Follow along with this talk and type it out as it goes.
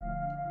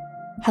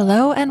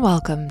Hello and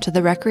welcome to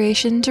the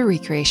Recreation to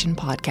Recreation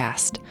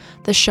podcast,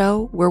 the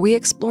show where we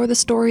explore the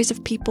stories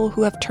of people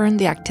who have turned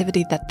the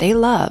activity that they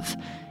love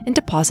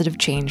into positive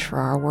change for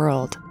our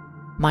world.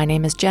 My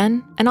name is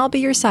Jen, and I'll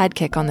be your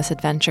sidekick on this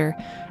adventure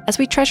as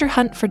we treasure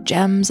hunt for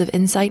gems of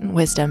insight and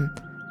wisdom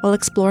while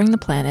exploring the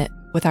planet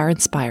with our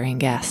inspiring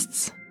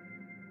guests.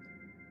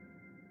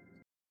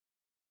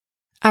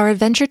 Our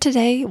adventure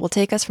today will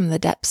take us from the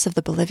depths of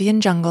the Bolivian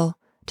jungle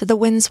to the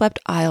windswept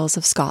Isles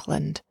of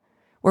Scotland,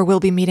 where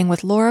we'll be meeting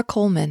with Laura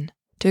Coleman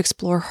to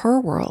explore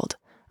her world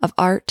of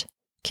art,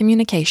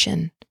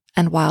 communication,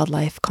 and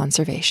wildlife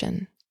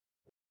conservation.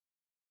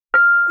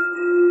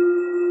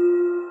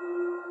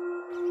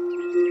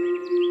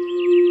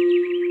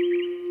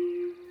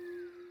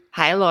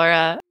 Hi,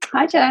 Laura.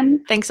 Hi,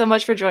 Jen. Thanks so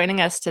much for joining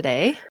us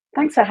today.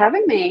 Thanks for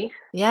having me.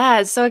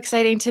 Yeah, it's so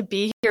exciting to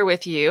be here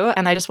with you.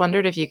 And I just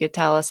wondered if you could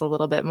tell us a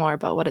little bit more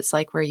about what it's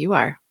like where you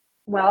are.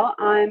 Well,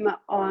 I'm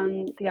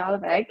on the Isle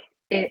of Egg.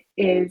 It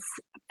is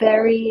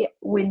very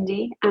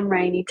windy and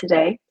rainy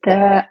today.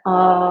 There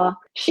are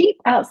sheep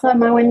outside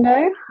my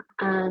window,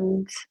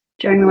 and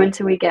during the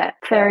winter we get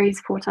ferries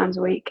 4 times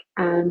a week,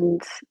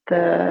 and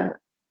the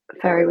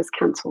ferry was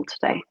cancelled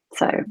today.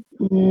 So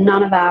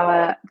none of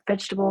our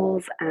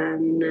vegetables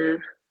and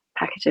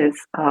packages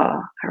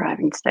are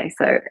arriving today.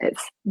 So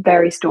it's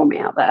very stormy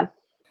out there.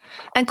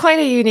 And quite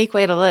a unique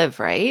way to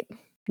live, right?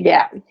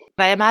 Yeah.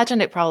 I imagine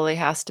it probably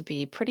has to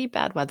be pretty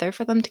bad weather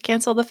for them to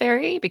cancel the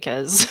ferry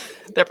because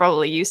they're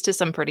probably used to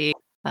some pretty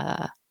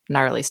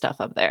gnarly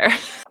stuff up there.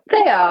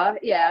 They are,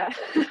 yeah.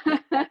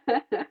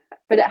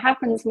 But it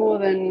happens more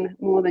than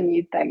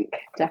you'd think,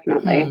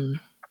 definitely.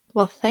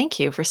 Well, thank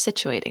you for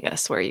situating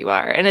us where you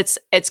are. And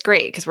it's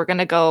great because we're going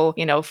to go,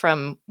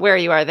 from where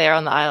you are there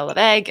on the Isle of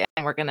Egg,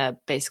 and we're going to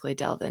basically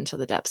delve into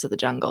the depths of the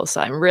jungle.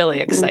 So I'm really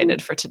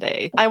excited for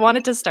today. I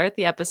wanted to start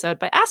the episode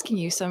by asking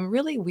you some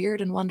really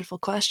weird and wonderful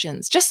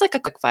questions, just like a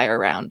quick fire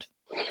round,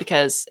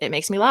 because it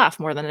makes me laugh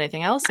more than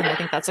anything else. And I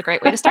think that's a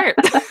great way to start.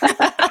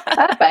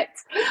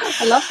 Perfect.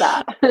 I love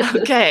that.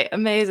 Okay,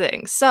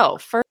 amazing. So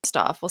first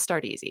off, we'll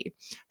start easy.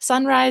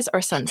 Sunrise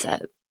or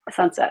sunset?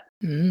 Sunset.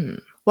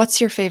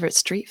 What's your favorite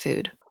street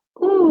food?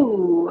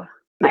 Ooh,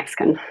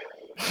 Mexican.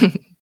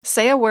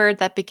 Say a word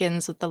that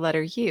begins with the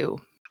letter U.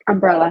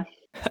 Umbrella.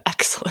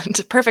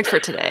 Excellent. Perfect for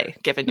today,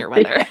 given your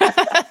weather.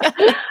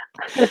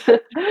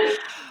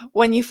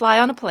 When you fly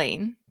on a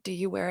plane, do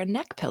you wear a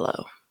neck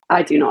pillow?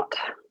 I do not.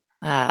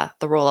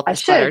 The roll up I the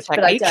sweater should,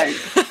 technique. but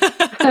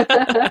I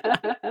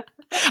don't.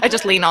 I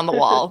just lean on the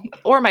wall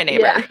or my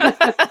neighbor.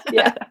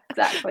 Yeah,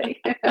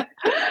 exactly.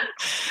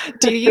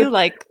 Do you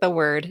like the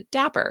word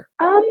dapper?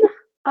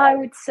 I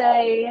would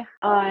say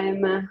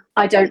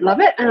I don't love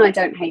it and I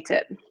don't hate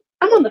it.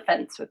 I'm on the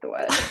fence with the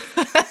word.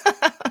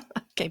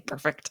 Okay,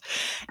 perfect.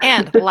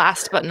 And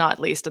last but not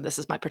least, and this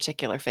is my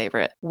particular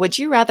favorite, would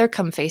you rather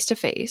come face to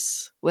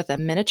face with a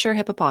miniature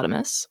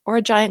hippopotamus or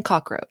a giant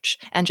cockroach?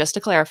 And just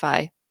to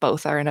clarify,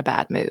 both are in a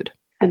bad mood.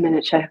 A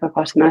miniature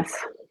hippopotamus.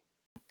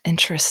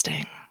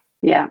 Interesting.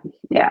 Yeah.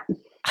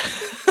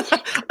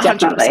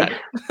 Definitely.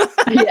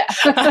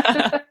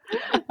 Yeah.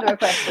 No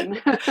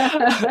question.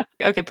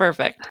 Okay,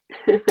 perfect.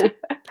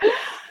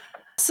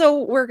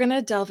 So we're going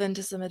to delve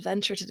into some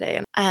adventure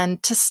today.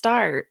 And to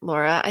start,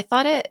 Laura, I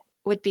thought it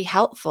would be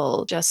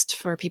helpful just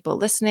for people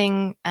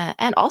listening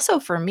and also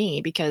for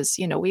me, because,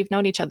 we've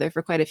known each other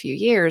for quite a few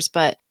years,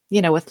 but,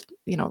 with,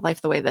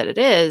 life the way that it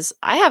is,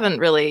 I haven't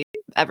really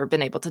ever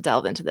been able to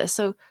delve into this.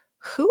 So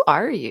who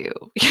are you?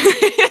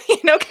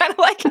 Kind of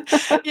like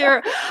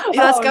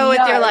let's go with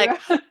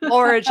your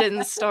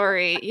origin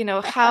story.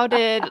 How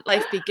did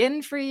life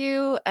begin for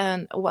you,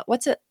 and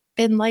what's it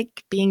been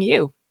like being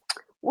you?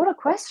 What a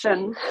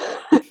question.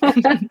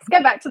 Let's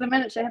get back to the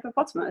miniature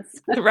hippopotamus.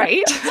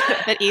 Right?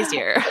 A bit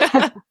easier.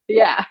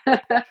 Yeah.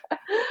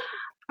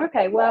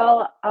 Okay,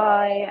 well,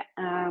 I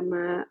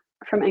am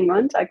from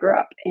England. I grew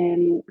up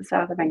in the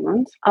south of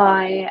England.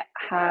 I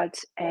had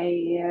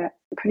a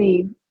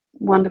pretty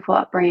wonderful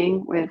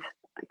upbringing with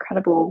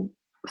incredible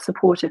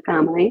supportive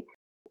family.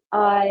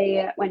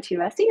 I went to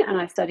university and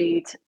I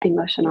studied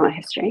English and art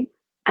history.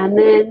 And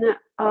then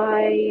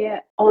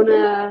on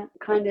a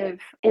kind of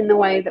in the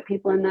way that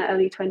people in their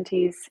early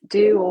 20s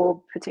do,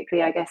 or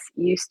particularly, I guess,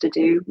 used to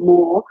do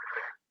more,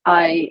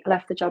 I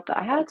left the job that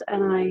I had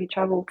and I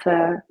traveled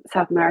to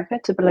South America,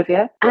 to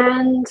Bolivia,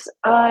 and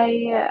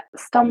I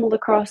stumbled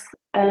across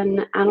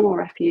an animal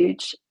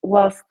refuge.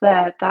 Whilst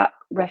there, that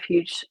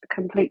refuge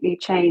completely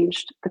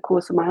changed the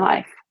course of my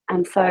life.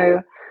 And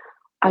so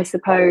I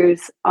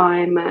suppose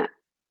I'm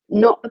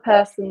not the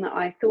person that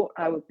I thought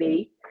I would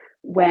be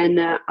when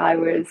I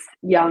was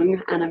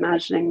young and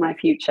imagining my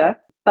future,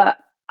 but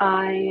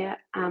I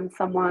am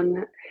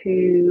someone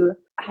who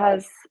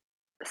has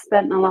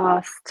spent the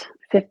last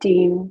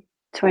 15,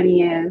 20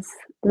 years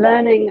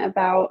learning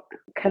about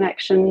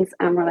connections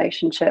and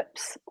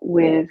relationships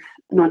with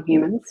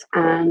non-humans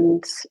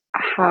and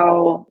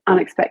how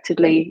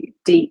unexpectedly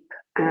deep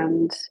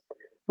and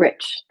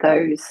rich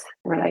those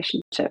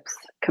relationships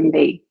can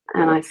be.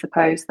 And I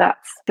suppose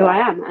that's who I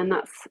am, and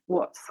that's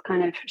what's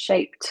kind of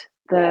shaped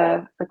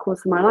the course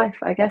of my life,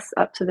 I guess,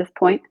 up to this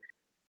point.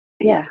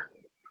 Yeah.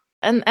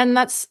 And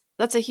that's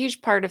a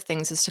huge part of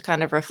things, is to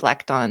kind of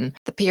reflect on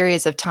the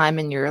periods of time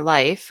in your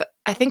life.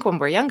 I think when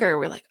we're younger,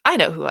 we're like, I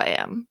know who I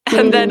am.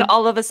 And then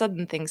all of a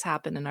sudden things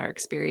happen in our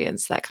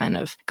experience that kind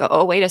of go,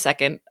 oh, wait a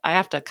second, I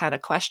have to kind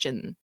of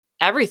question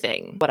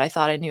everything, what I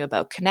thought I knew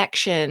about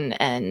connection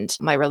and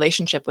my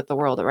relationship with the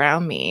world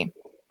around me.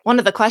 One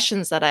of the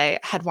questions that I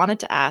had wanted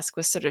to ask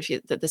was sort of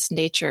this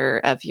nature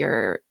of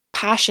your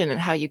passion and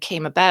how you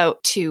came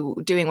about to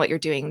doing what you're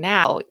doing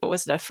now.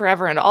 Was it a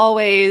forever and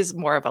always,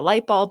 more of a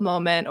light bulb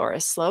moment, or a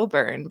slow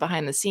burn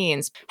behind the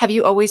scenes? Have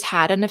you always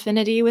had an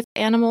affinity with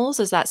animals?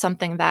 Is that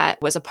something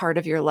that was a part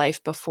of your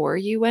life before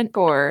you went,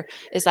 or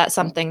is that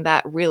something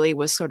that really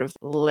was sort of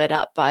lit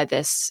up by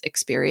this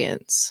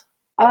experience?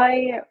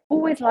 I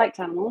always liked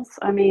animals.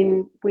 I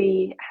mean,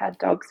 we had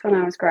dogs when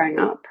I was growing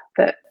up,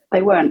 but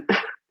they weren't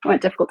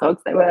difficult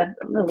dogs. They were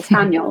little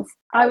spaniels.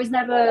 I was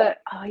never,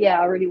 oh yeah,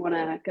 I really want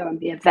to go and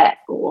be a vet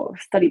or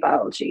study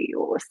biology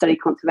or study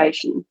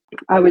conservation.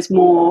 I was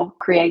more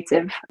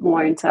creative,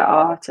 more into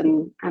art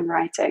and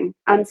writing.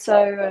 And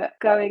so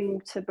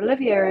going to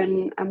Bolivia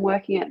and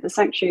working at the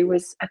sanctuary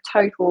was a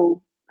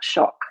total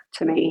shock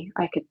to me,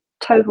 like a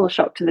total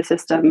shock to the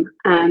system.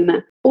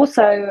 And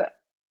also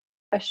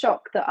a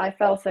shock that I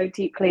fell so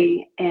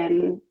deeply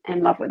in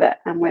love with it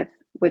and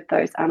with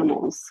those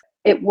animals.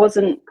 It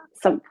wasn't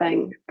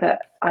something that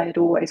I had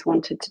always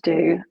wanted to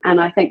do, and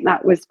I think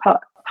that was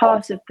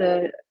part of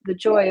the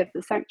joy of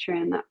the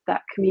sanctuary and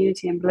that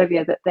community in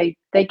Bolivia, that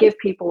they give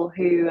people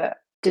who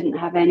didn't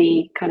have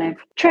any kind of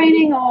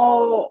training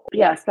or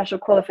special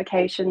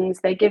qualifications.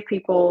 They give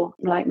people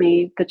like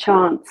me the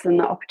chance and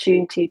the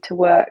opportunity to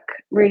work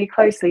really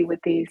closely with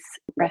these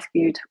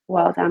rescued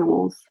wild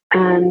animals,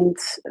 and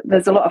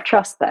there's a lot of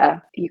trust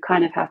there. You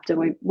kind of have to,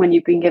 when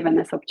you've been given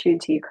this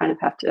opportunity, you kind of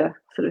have to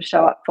sort of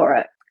show up for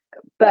it.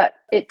 But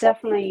it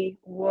definitely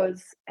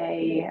was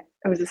a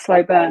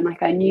slow burn.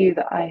 Like, I knew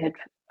that I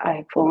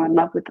had fallen in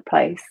love with the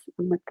place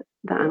and with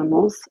the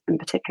animals, in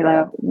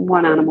particular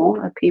one animal,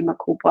 a puma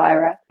called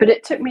Buira. But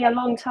it took me a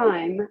long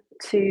time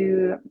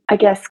to, I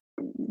guess,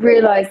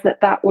 realize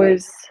that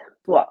was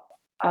what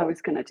I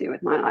was going to do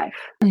with my life.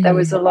 There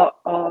was a lot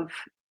of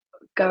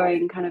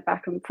going kind of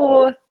back and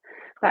forth,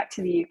 back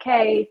to the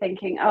UK,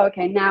 thinking, oh,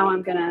 okay, now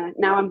I'm gonna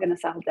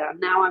settle down.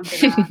 Now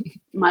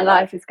my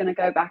life is gonna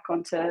go back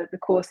onto the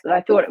course that I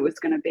thought it was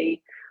gonna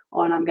be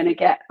on. I'm gonna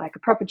get like a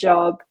proper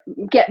job,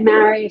 get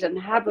married, and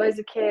have loads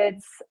of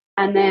kids.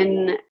 And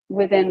then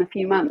within a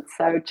few months,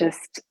 I would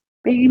just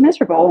be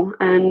miserable.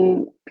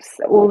 And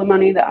all the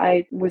money that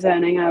I was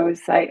earning, I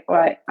was like, all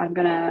right, I'm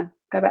gonna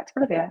go back to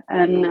Bolivia.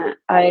 And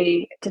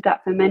I did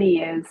that for many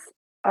years.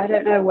 I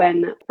don't know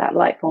when that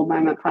light bulb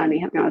moment finally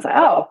hit me. I was like,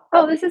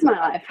 oh, this is my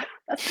life.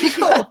 That's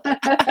pretty cool.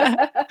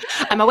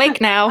 I'm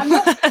awake now.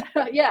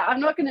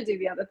 I'm not going to do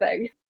the other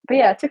thing. But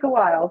yeah, it took a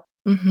while.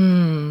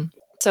 Mm-hmm.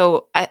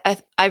 So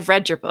I've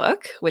read your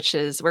book, which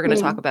is we're going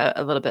to talk about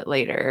a little bit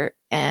later,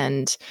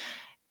 and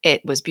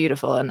it was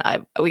beautiful. And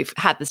we've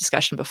had this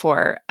discussion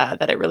before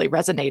that it really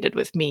resonated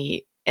with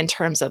me in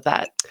terms of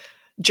that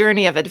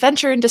journey of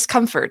adventure and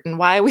discomfort, and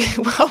why we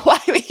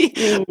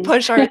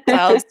push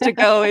ourselves to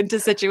go into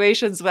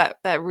situations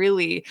that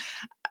really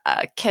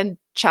can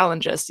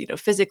challenge us,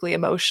 physically,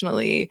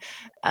 emotionally,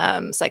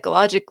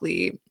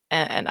 psychologically.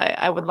 And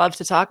I would love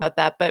to talk about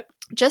that. But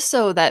just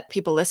so that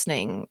people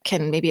listening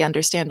can maybe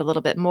understand a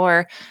little bit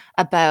more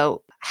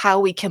about how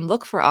we can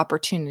look for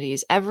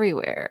opportunities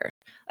everywhere.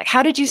 Like,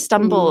 how did you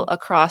stumble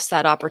across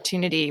that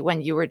opportunity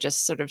when you were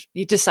just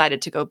you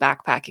decided to go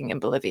backpacking in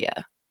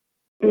Bolivia?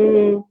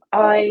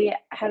 I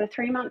had a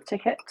 3-month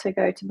ticket to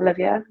go to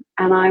Bolivia,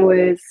 and I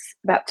was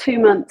about 2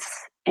 months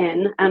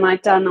in, and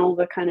I'd done all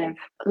the kind of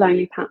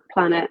Lonely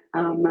Planet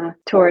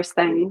tourist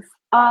things.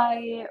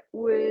 I'd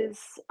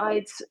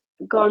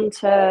gone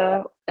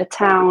to a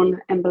town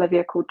in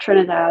Bolivia called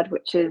Trinidad,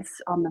 which is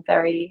on the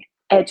very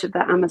edge of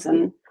the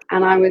Amazon,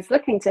 and I was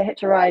looking to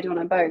hitch a ride on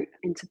a boat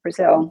into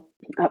Brazil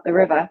up the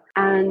river,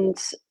 and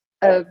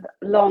a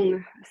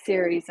long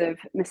series of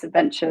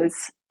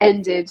misadventures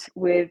ended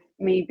with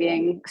me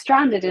being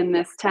stranded in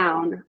this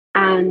town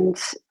and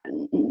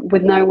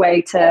with no way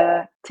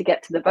to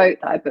get to the boat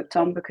that I booked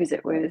on because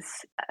it was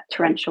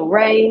torrential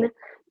rain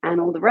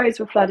and all the roads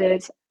were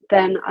flooded.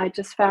 Then I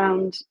just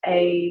found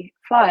a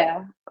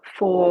flyer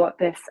for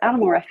this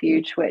animal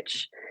refuge,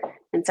 which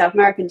in South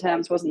American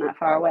terms wasn't that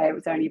far away. It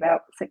was only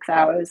about 6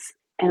 hours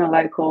in a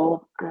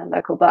local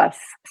bus.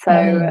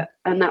 So,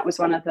 and that was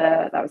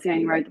the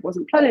only road that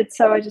wasn't flooded.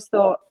 So I just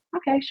thought,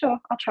 okay, sure,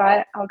 I'll try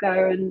it. I'll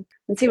go and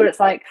see what it's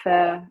like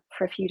for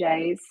a few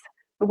days.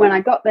 But when I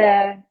got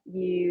there,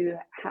 the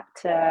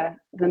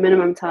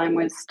minimum time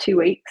was 2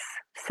 weeks.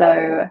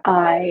 So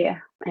I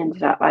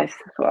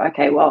thought,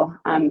 okay, well,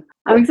 I'm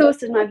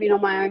exhausted and I've been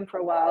on my own for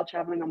a while,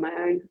 traveling on my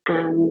own.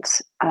 And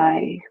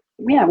I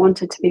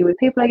wanted to be with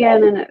people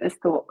again, and this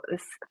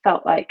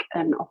felt like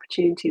an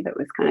opportunity that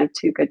was kind of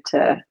too good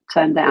to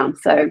turn down.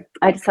 So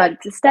I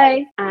decided to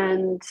stay,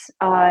 and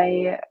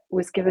I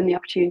was given the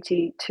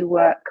opportunity to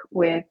work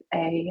with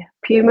a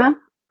puma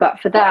But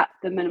for that,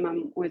 the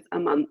minimum was a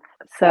month.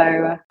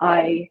 So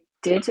I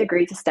did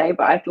agree to stay,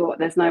 but I thought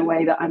there's no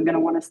way that I'm going to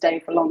want to stay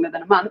for longer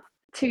than a month.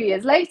 2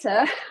 years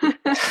later,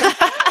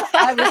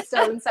 I was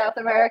still in South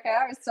America.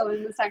 I was still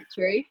in the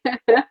sanctuary.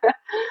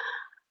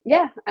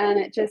 Yeah, and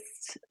it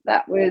just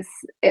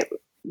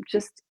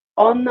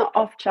on the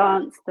off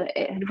chance that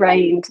it had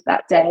rained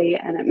that day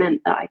and it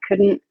meant that I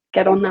couldn't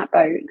get on that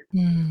boat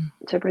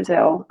to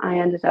Brazil, I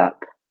ended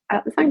up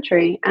at the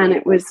sanctuary, and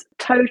it was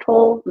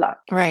total luck.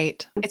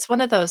 Right. It's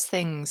one of those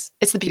things.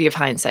 It's the beauty of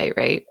hindsight,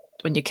 right?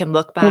 When you can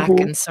look back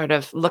and sort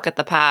of look at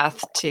the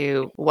path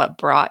to what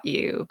brought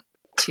you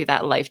to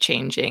that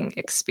life-changing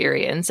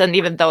experience. And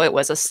even though it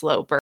was a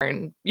slow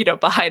burn,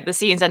 behind the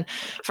scenes. And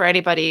for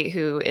anybody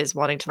who is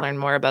wanting to learn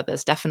more about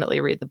this,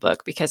 definitely read the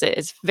book, because it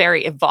is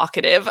very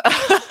evocative.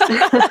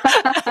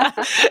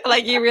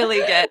 Like, you really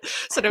get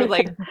sort of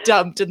like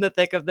dumped in the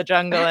thick of the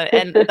jungle,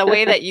 and the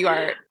way that you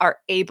are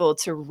able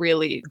to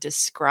really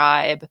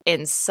describe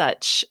in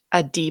such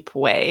a deep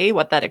way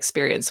what that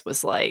experience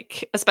was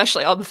like,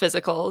 especially on the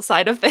physical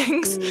side of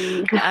things.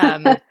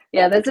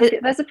 Yeah,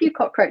 there's a few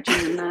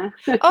cockroaches in there.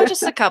 Oh,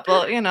 just a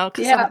couple,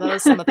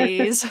 some of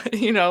these,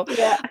 Yeah.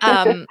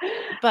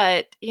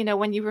 But,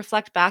 when you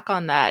reflect back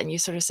on that and you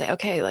sort of say,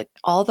 okay, like,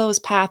 all those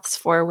paths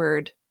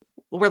forward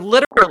were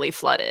literally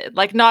flooded,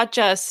 like, not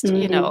just,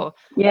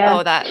 Yeah.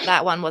 oh,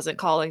 that one wasn't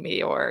calling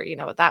me, or,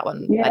 that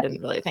one I Yeah.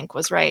 didn't really think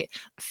was right.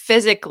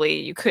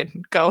 Physically, you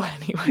couldn't go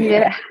anywhere.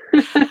 Yeah.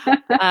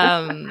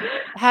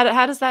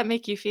 How does that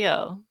make you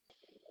feel?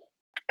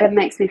 It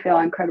makes me feel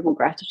incredible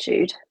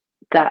gratitude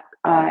that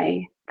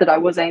I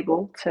was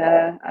able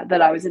to,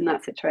 that I was in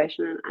that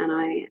situation, and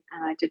I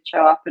did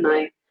show up, and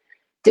I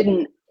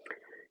didn't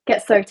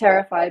get so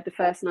terrified the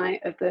first night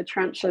of the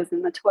tarantulas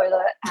in the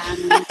toilet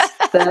and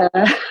the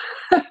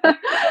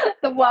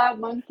the wild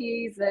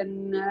monkeys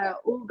and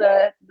all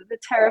the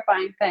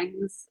terrifying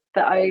things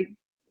that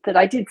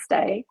I did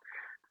stay.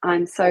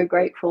 I'm so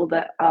grateful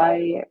that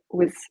I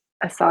was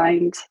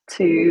assigned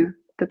to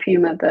the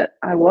Puma that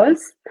I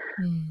was.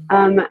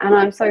 And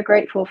I'm so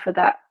grateful for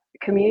that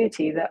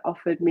community that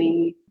offered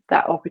me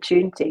that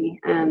opportunity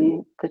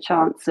and the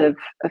chance of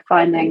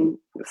finding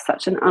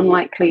such an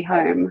unlikely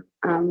home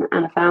and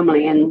a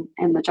family in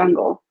the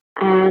jungle.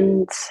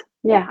 And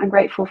yeah, I'm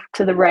grateful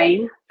to the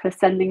rain for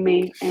sending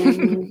me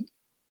in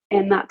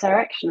that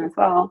direction as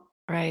well.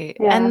 Right.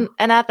 Yeah.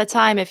 And at the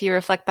time, if you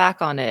reflect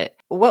back on it,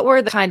 what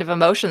were the kind of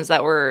emotions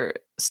that were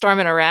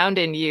storming around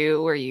in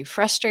you? Were you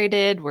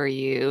frustrated?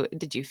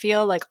 Did you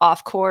feel like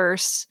off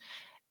course?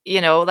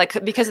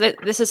 Like, because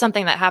this is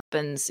something that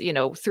happens,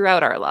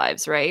 throughout our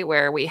lives, right?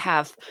 Where we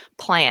have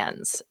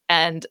plans,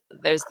 and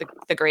there's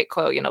the great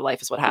quote,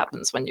 life is what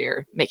happens when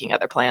you're making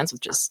other plans,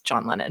 which is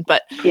John Lennon.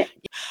 But Yeah.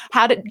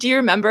 do you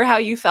remember how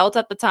you felt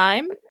at the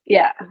time?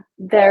 Yeah,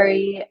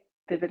 very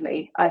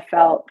vividly. I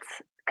felt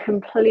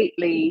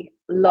completely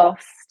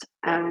lost,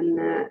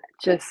 and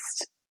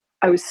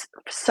I was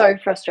so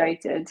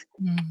frustrated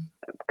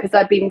because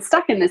I'd been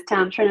stuck in this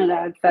town,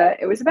 Trinidad, for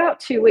it was about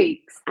 2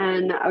 weeks,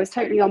 and I was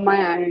totally on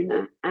my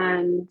own,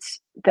 and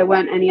there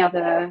weren't any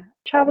other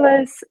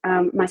travelers.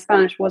 My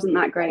Spanish wasn't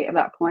that great at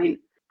that point,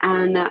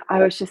 and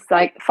I was just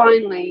like,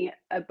 finally,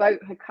 a boat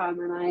had come,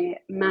 and I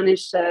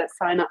managed to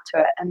sign up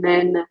to it, and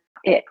then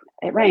it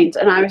rained,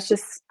 and I was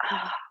just,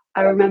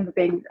 I remember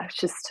I was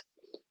just,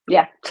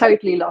 yeah,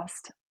 totally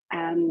lost,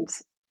 and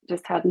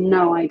just had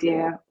no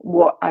idea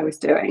what I was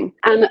doing.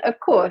 And of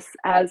course,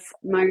 as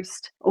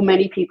most or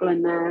many people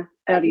in their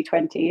early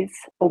 20s,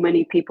 or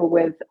many people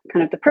with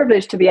kind of the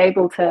privilege to be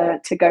able to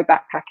go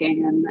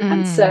backpacking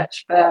and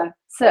search for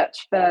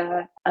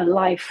a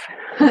life,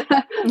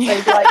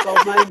 those light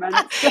bulb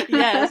moments.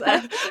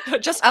 Yes,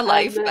 just a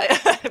life.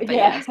 But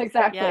yeah,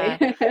 exactly. Yeah,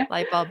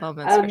 light bulb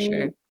moments for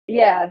sure.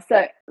 Yeah,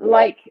 so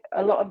like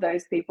a lot of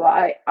those people,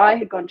 I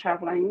had gone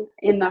traveling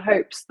in the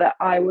hopes that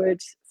I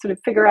would sort of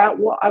figure out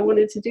what I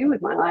wanted to do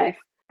with my life.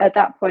 At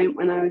that point,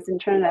 when I was in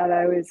Trinidad,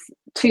 I was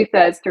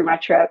 2/3 through my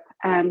trip,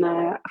 and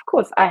of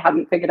course, I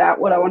hadn't figured out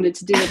what I wanted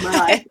to do with my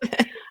life.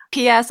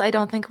 P.S. I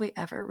don't think we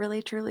ever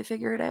really truly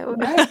figure it out.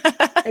 No,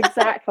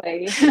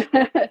 exactly.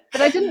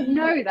 But I didn't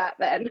know that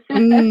then.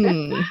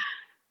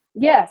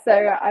 Yeah, so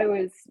I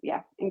was,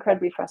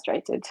 incredibly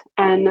frustrated,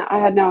 and I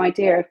had no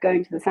idea if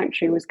going to the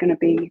sanctuary was going to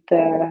be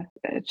a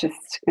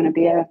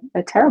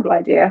terrible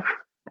idea.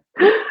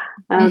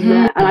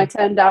 And I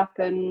turned up,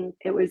 and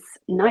it was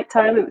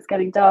nighttime. It was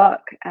getting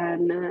dark,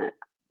 and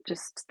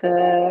just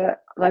the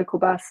local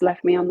bus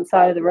left me on the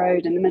side of the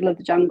road in the middle of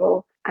the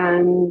jungle,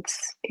 and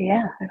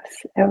yeah,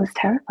 it was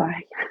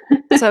terrifying.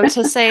 So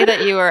to say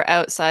that you were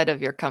outside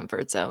of your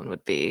comfort zone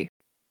would be,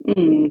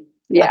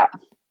 yeah.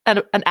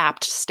 An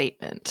apt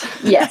statement.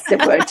 Yes,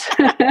 it would.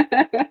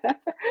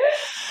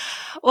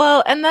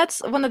 Well, and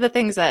that's one of the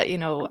things that,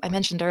 I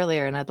mentioned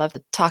earlier, and I'd love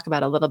to talk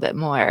about a little bit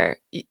more.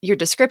 Your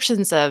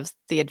descriptions of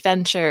the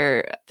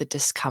adventure, the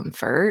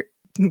discomfort,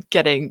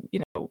 getting,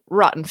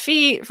 rotten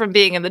feet from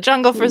being in the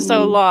jungle for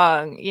so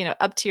long,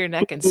 up to your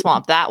neck in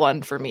swamp. That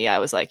one for me, I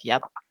was like,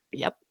 yep.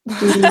 Yeah.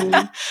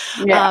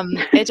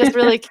 It just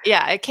really,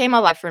 it came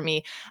alive for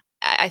me.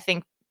 I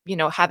think,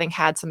 having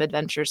had some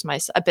adventures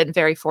myself, I've been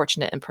very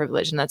fortunate and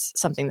privileged, and that's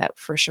something that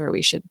for sure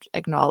we should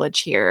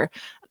acknowledge here,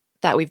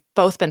 that we've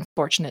both been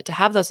fortunate to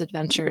have those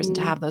adventures and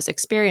to Mm. have those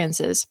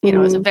experiences.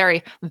 It's a Mm.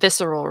 very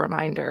visceral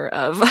reminder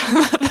of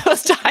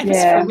those times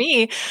for Yeah.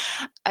 me.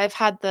 I've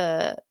had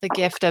the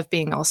gift of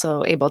being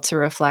also able to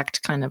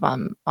reflect kind of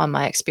on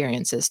my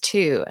experiences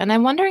too. And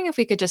I'm wondering if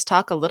we could just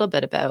talk a little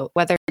bit about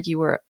whether you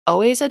were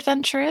always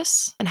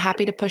adventurous and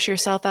happy to push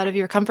yourself out of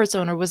your comfort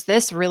zone, or was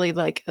this really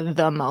like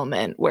the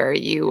moment where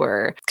you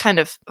were kind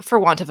of, for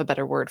want of a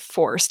better word,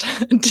 forced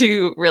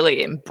to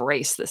really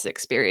embrace this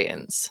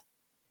experience?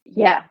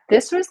 Yeah,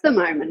 this was the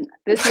moment.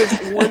 This was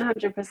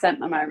 100%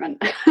 the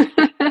moment.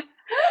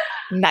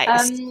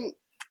 Nice. Um,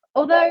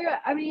 Although,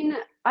 I mean,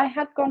 I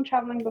had gone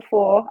traveling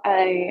before.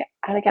 I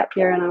had a gap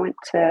year and I went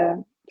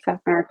to South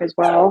America as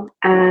well.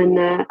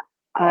 And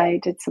I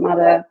did some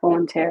other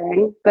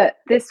volunteering. But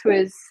this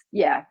was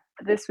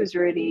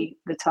really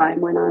the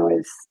time when I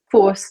was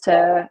forced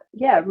to,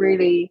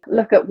 really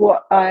look at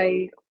what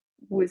I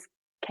was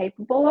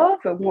capable of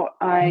and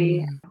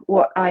Mm.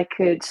 what I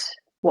could,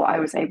 what I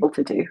was able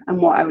to do and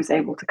what I was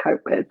able to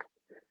cope with,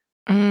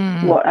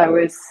 Mm. what I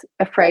was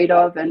afraid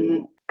of,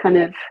 and kind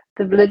of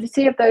the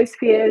validity of those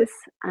fears,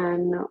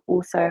 and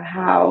also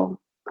how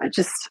I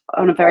just,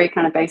 on a very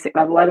kind of basic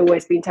level, I'd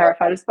always been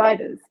terrified of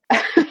spiders.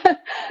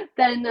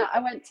 Then I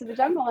went to the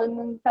jungle, and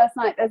then the first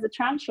night there's a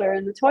tarantula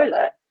in the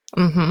toilet,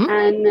 Mm-hmm.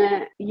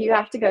 and you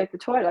have to go to the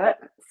toilet.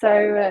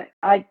 So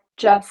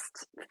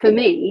for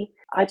me,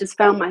 I just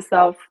found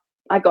myself,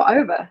 I got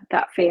over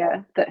that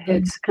fear that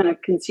had kind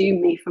of consumed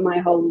me for my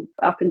whole,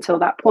 up until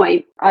that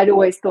point. I'd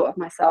always thought of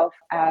myself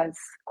as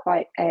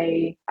quite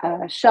a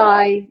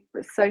shy,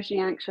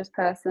 socially anxious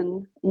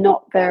person,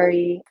 not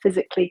very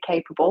physically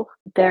capable,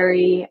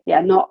 very,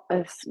 not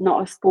a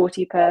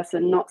sporty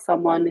person, not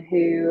someone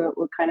who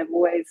would kind of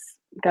always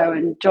go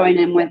and join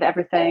in with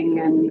everything.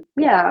 And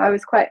yeah, I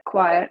was quite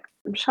quiet,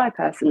 shy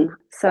person.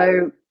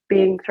 So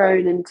being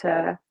thrown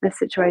into this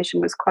situation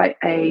was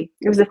it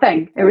was a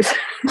thing. It was,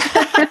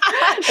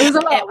 it was a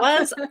It lot.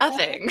 was a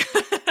thing.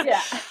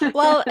 Yeah.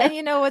 Well,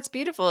 and what's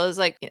beautiful is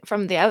like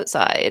from the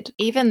outside,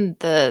 even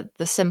the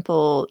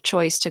simple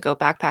choice to go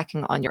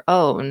backpacking on your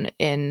own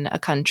in a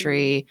Mm.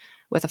 country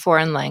with a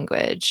foreign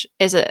language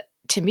is,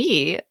 to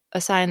me,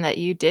 a sign that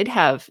you did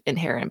have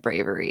inherent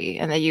bravery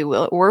and that you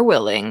were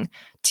willing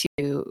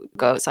to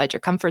go outside your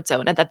comfort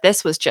zone, and that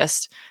this was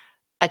just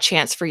a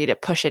chance for you to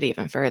push it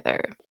even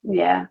further.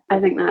 Yeah, I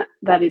think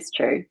that is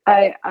true.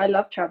 I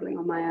love traveling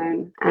on my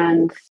own,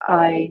 and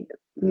I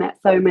met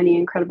so many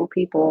incredible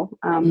people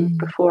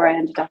before I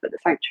ended up at the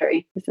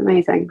sanctuary. It's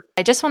amazing.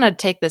 I just want to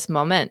take this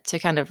moment to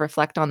kind of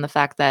reflect on the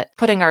fact that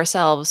putting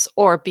ourselves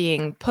or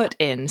being put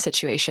in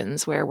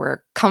situations where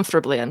we're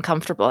comfortably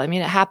uncomfortable. I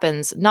mean, it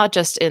happens not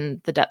just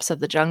in the depths of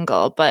the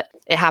jungle, but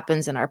it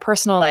happens in our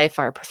personal life,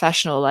 our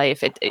professional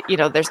life.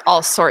 There's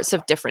all sorts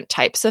of different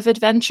types of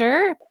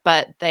adventure,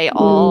 but they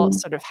all Mm.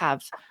 sort of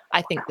have,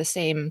 I think, the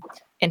same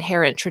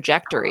inherent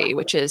trajectory,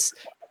 which is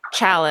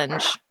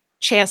challenge,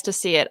 chance to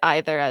see it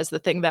either as the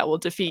thing that will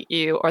defeat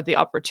you or the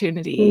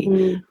opportunity,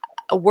 Mm.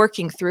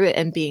 working through it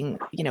and being,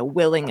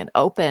 willing and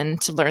open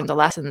to learn the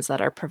lessons that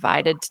are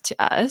provided to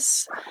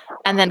us.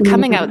 And then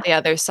coming out Mm. the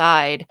other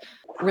side,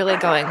 really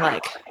going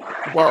like,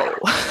 whoa,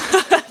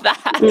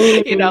 that,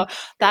 Mm.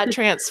 that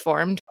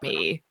transformed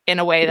me in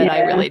a way that I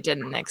Yeah. really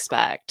didn't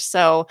expect.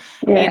 So,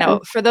 Yeah.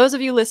 for those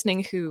of you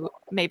listening who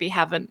maybe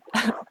haven't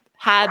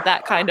had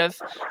that kind of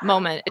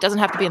moment, it doesn't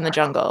have to be in the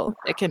jungle.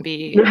 It can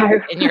be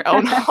No. in your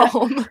own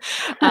home.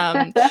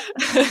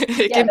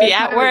 It Yeah, can be those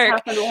at moments work.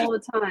 happen all the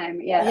time.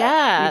 Yeah. You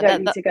Yeah,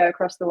 don't need to go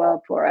across the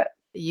world for it.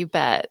 you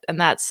bet. And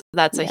that's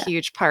a Yeah.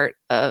 huge part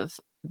of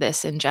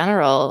this in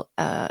general,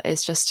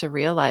 is just to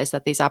realize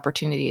that these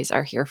opportunities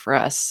are here for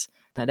us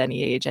at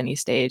any age, any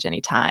stage,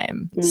 any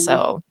time. Mm.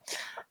 So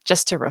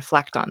just to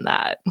reflect on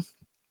that.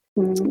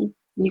 Mm.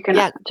 You can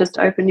Yeah. just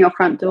open your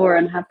front door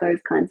and have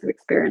those kinds of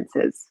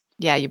experiences.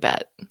 Yeah, you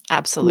bet. Yeah.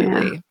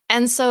 Absolutely.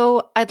 And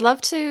so I'd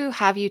love to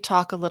have you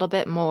talk a little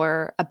bit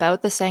more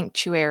about the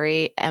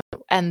sanctuary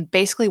and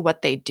basically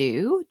what they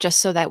do, just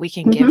so that we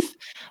can Hmm. give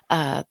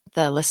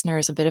the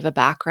listeners a bit of a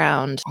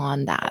background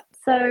on that.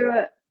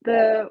 So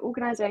the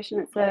organisation,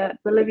 it's a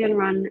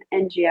Bolivian-run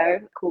NGO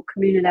called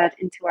Comunidad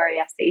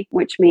Intuariasi,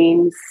 which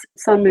means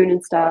sun, moon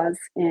and stars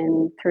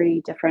in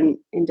three different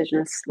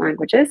indigenous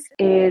languages,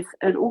 is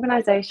an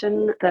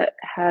organisation that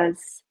has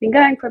been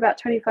going for about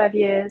 25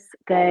 years.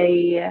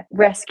 They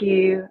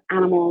rescue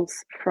animals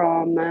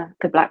from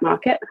the black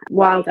market,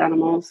 wild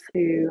animals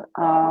who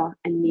are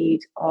in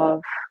need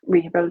of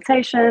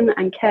rehabilitation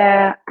and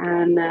care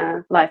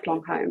and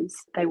lifelong homes.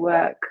 They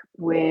work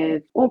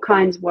with all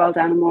kinds of wild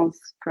animals,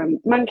 from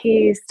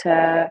monkeys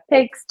to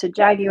pigs to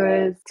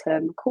jaguars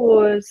to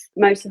macaws.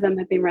 Most of them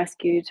have been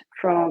rescued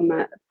from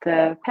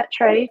the pet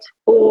trade,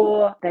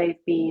 or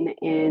they've been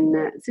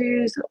in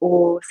zoos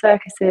or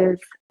circuses,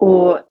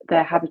 or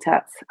their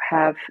habitats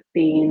have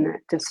been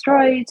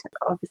destroyed.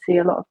 Obviously,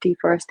 a lot of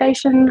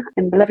deforestation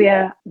in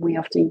Bolivia. We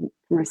often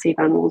receive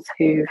animals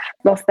who've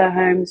lost their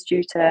homes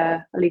due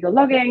to illegal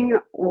logging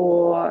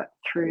or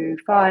through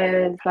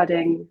fires,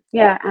 flooding.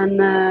 Yeah, and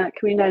the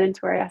Comunidad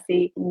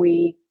Interiasi,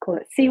 we call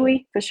it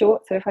Siwi for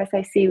short. So if I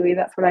say Siwi,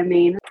 that's what I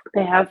mean.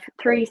 They have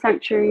 3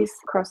 sanctuaries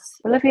across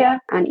Bolivia,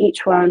 and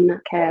each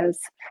one cares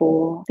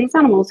for these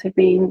animals who've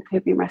been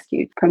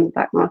rescued from the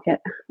black market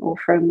or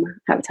from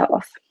habitat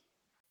loss.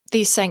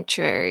 These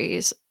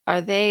sanctuaries,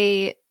 are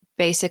they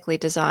basically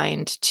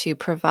designed to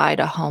provide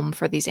a home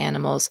for these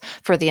animals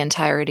for the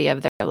entirety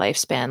of their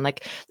lifespan?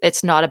 Like,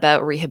 it's not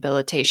about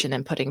rehabilitation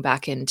and putting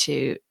back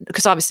into,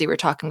 because obviously we're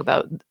talking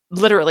about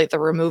literally the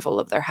removal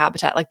of their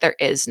habitat. Like, there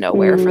is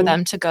nowhere for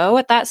them to go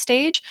at that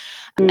stage.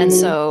 And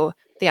so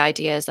the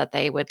idea is that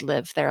they would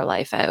live their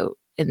life out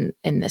in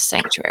this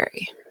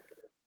sanctuary.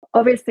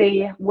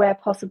 Obviously, where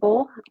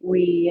possible,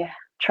 we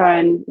try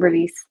and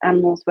release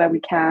animals where we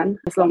can,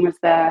 as long as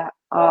there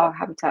are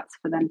habitats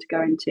for them to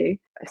go into.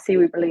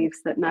 Siwi believes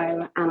that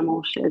no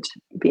animal should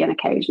be in a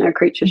cage, no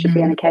creature should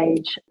be in a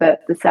cage.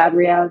 But the sad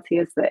reality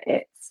is that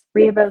its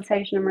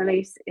rehabilitation and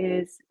release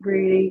is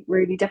really,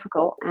 really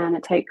difficult, and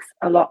it takes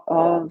a lot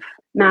of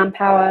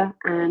manpower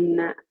and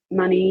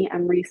money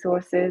and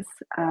resources,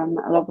 a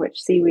lot of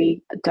which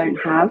Siwi don't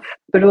have.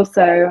 But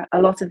also,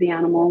 a lot of the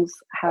animals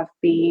have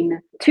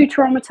been too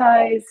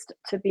traumatized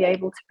to be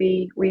able to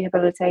be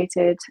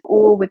rehabilitated,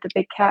 or with the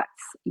big cats,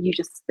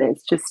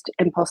 it's just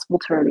impossible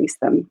to release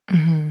them.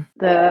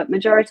 The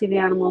majority of the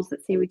animals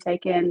that Siwi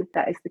take in,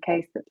 that is the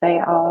case, that they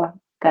are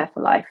there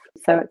for life.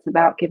 So it's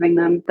about giving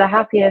them the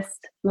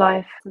happiest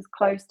life, as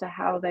close to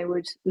how they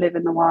would live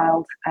in the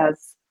wild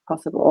as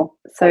possible.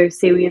 So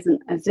Siwi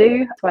isn't a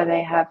zoo. That's why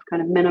they have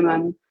kind of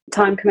minimum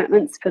time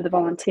commitments for the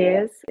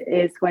volunteers,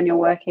 is when you're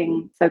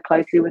working so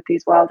closely with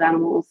these wild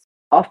animals.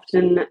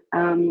 Often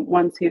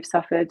ones who've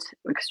suffered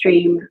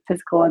extreme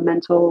physical and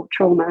mental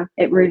trauma,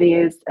 it really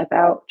is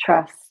about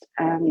trust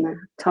and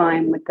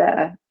time with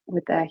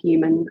their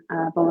human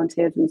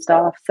volunteers and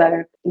staff.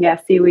 So yeah,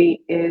 Siwi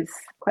is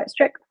quite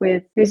strict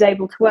with who's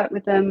able to work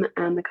with them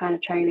and the kind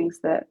of trainings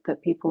that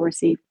people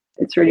receive.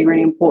 It's really,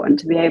 really important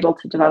to be able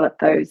to develop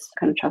those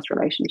kind of trust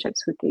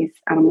relationships with these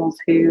animals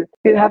who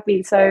have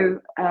been so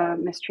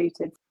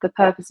mistreated. The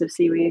purpose of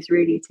Siwi is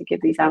really to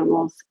give these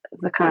animals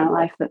the kind of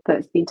life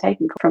that's been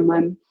taken from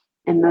them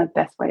in the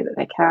best way that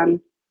they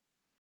can.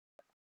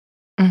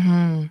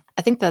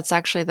 I think that's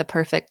actually the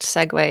perfect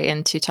segue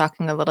into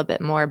talking a little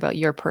bit more about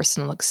your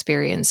personal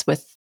experience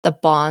with the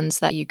bonds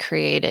that you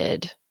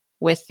created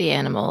with the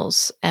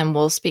animals. And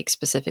we'll speak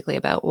specifically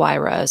about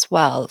Wyra as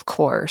well, of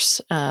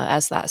course,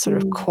 as that sort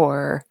of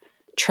core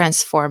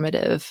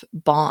transformative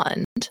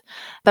bond.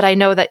 But I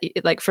know that,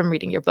 like, from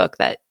reading your book,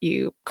 that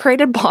you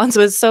created bonds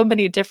with so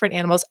many different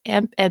animals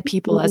and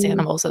people as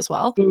animals as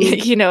well,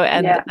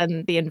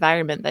 and the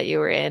environment that you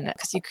were in,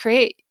 because you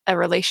create a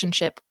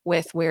relationship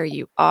with where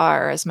you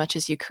are as much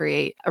as you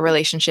create a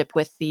relationship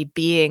with the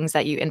beings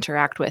that you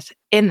interact with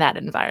in that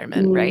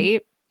environment,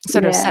 right?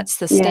 Sort of sets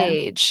the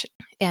stage.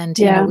 And,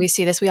 we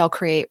see this, we all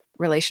create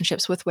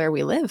relationships with where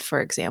we live,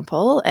 for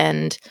example.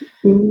 And,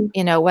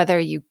 whether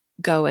you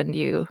go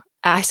and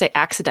I say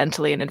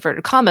accidentally in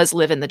inverted commas,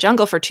 live in the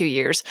jungle for 2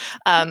 years,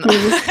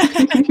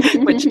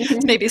 which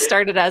maybe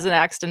started as an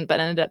accident, but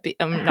ended up being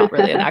not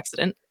really an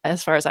accident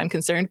as far as I'm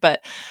concerned,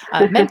 but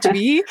meant to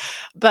be,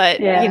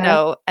 but,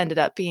 ended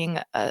up being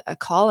a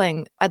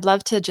calling. I'd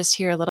love to just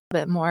hear a little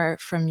bit more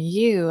from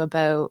you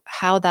about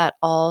how that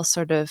all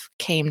sort of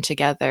came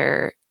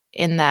together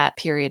in that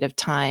period of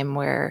time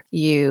where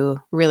you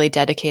really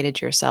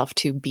dedicated yourself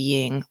to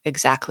being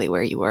exactly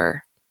where you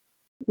were.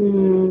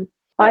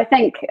 I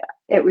think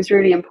it was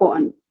really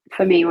important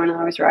for me when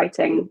I was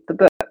writing the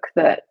book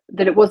that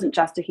it wasn't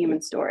just a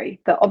human story,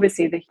 that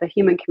obviously the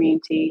human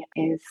community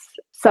is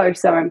so,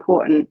 so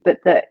important, but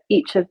that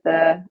each of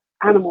the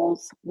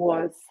animals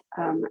was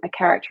a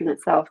character in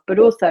itself, but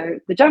also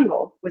the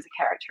jungle was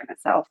a character in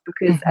itself,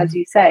 because as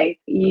you say,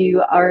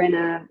 you are in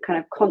a kind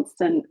of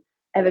constant,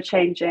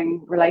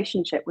 ever-changing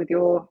relationship with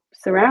your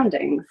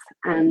surroundings,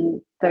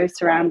 and those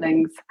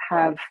surroundings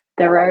have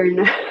their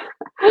own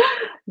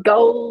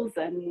goals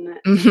and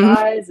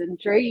desires and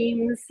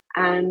dreams.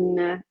 And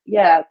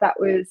that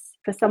was,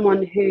 for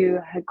someone who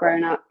had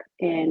grown up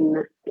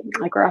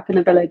I grew up in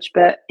a village,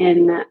 but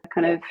in a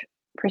kind of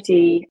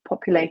pretty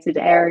populated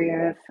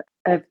area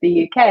of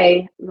the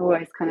UK,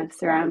 always kind of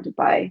surrounded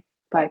by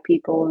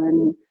people,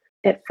 and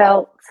it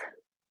felt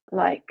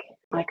like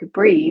I could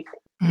breathe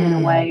in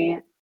a way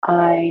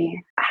I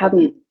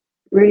hadn't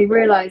really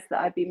realized that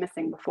I'd be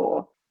missing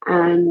before.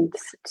 And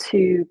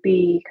to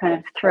be kind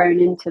of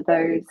thrown into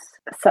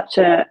such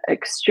a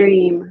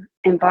extreme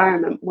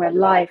environment where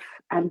life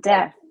and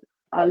death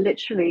are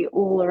literally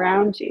all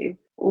around you,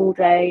 all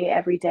day,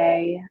 every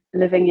day,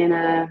 living in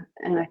a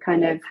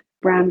kind of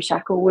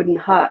ramshackle wooden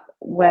hut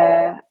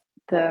where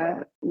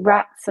the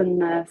rats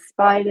and the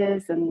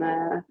spiders and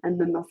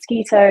the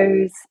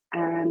mosquitoes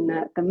and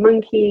the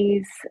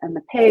monkeys and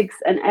the pigs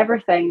and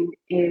everything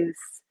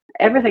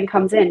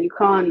comes in. You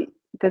can't,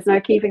 there's no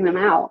keeping them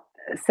out.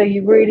 So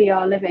you really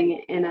are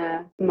living in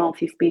a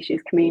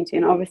multi-species community,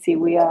 and obviously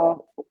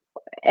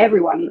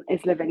everyone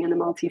is living in a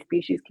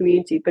multi-species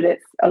community, but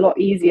it's a lot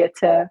easier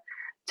to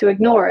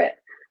ignore it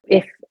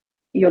if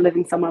you're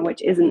living somewhere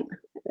which isn't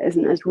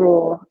as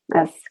raw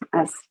as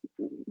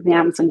the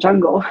Amazon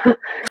jungle.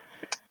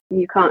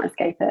 You can't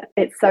escape it.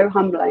 It's so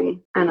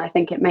humbling, and I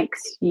think it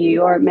makes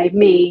you, or it made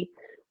me,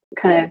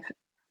 kind of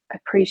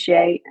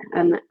appreciate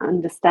and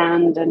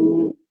understand.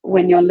 And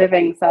when you're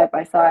living side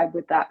by side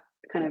with that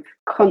kind of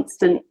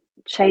constant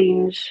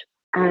change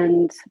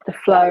and the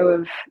flow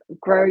of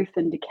growth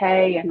and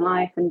decay and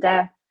life and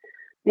death,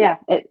 yeah,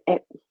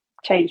 it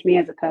changed me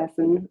as a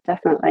person,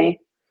 definitely.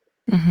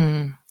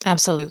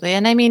 Absolutely.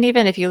 And I mean,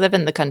 even if you live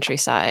in the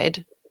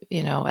countryside,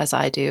 as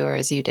I do or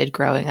as you did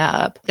growing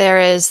up, there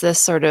is this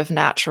sort of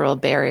natural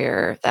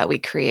barrier that we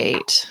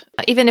create.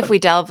 Even if we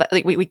delve,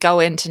 like we go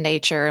into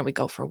nature and we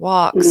go for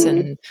walks Mm.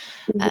 and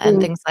Mm-hmm.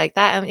 things like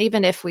that. And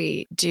even if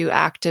we do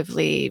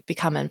actively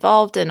become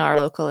involved in our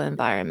local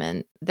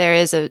environment, there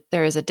is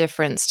a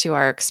difference to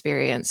our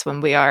experience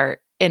when we are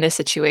in a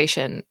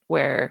situation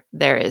where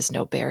there is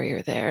no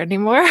barrier there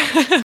anymore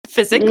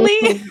physically.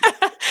 Mm.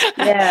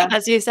 Yeah,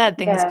 As you said,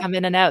 things yeah. come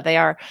in and out. They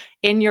are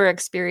in your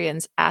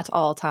experience at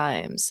all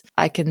times.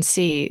 I can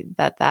see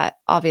that that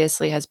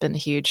obviously has been a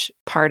huge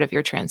part of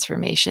your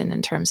transformation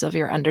in terms of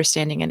your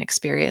understanding and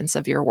experience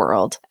of your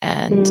world.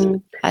 And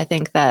Mm. I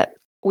think that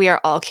we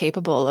are all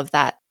capable of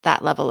that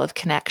level of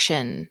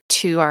connection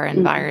to our Mm.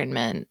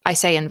 environment. I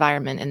say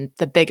environment in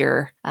the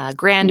bigger,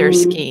 grander Mm.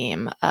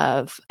 scheme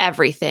of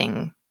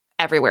everything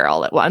everywhere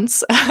all at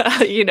once.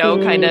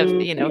 Kind of,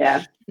 Mm.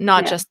 Yeah,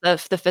 not yeah. just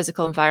the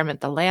physical environment,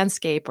 the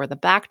landscape or the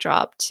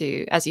backdrop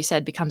to, as you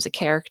said, becomes a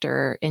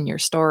character in your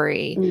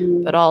story,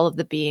 but Mm. all of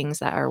the beings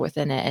that are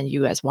within it and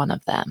you as one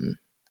of them.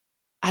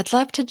 I'd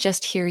love to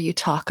just hear you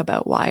talk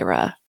about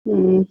Wyra.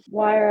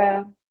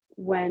 Wyra,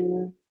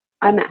 when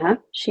I met her,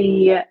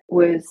 she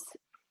was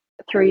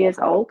 3 years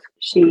old.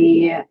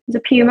 She was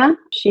a puma.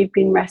 She'd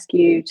been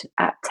rescued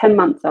at 10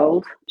 months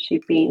old.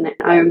 She'd been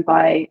owned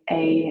by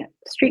a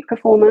street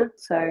performer.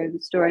 So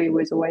the story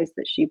was always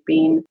that she'd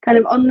been kind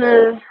of on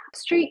the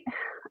street,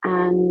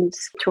 and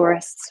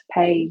tourists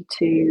pay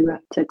to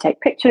take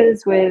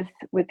pictures with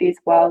these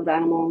wild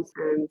animals,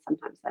 and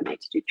sometimes they're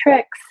made to do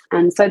tricks.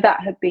 And so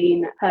that had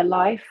been her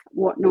life.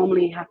 What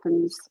normally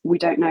happens, we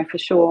don't know for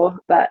sure,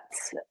 but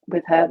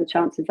with her, the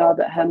chances are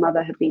that her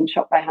mother had been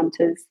shot by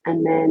hunters,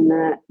 and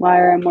then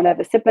Lyra and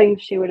whatever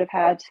siblings she would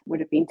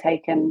have been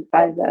taken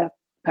by the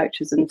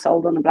poachers and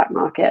sold on the black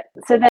market.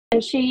 So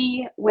then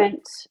she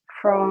went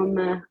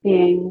from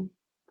being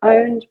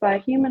owned by a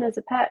human as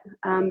a pet,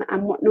 and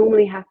what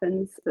normally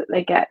happens is that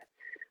they get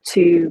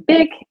too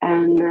big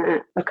and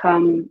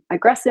become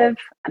aggressive,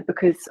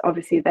 because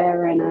obviously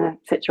they're in a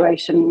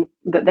situation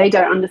that they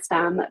don't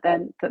understand that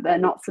they're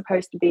not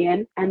supposed to be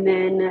in, and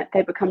then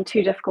they become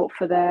too difficult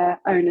for their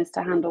owners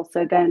to handle.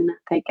 So then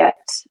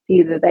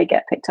either they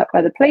get picked up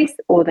by the police,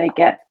 or they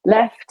get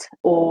left,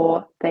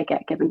 or they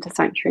get given to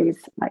sanctuaries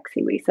like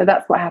Siwi. So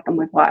that's what happened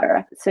with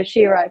Wyra. So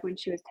she arrived when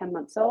she was 10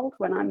 months old.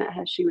 When I met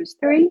her, she was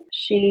 3.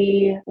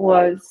 She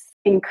was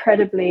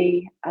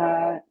incredibly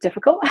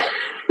difficult.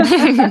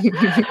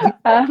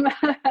 um,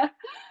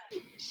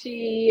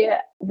 she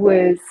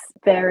was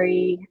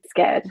very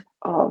scared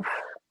of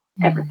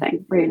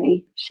everything,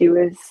 really. She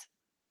was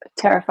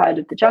terrified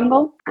of the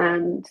jungle,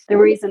 and the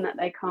reason that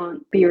they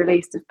can't be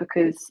released is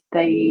because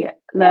they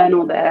learn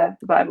all their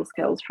survival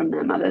skills from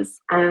their mothers,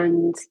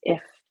 and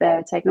if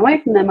they're taken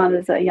away from their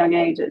mothers at a young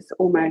age, it's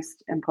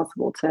almost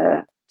impossible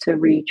to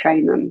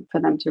retrain them, for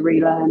them to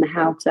relearn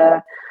how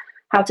to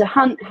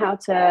hunt, how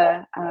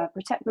to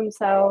protect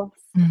themselves,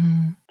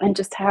 and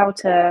just how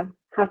to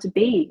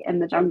be in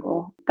the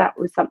jungle. That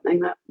was something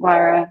that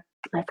Wyra,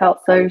 I felt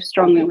so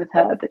strongly with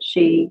her, that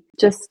she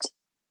just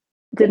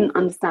didn't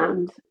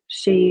understand.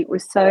 She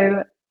was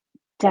so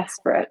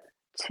desperate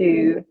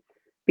to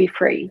be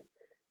free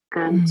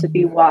and to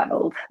be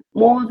wild,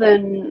 more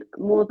than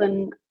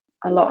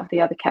a lot of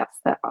the other cats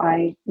that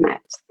I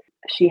met.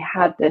 She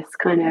had this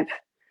kind of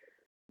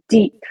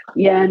deep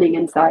yearning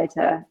inside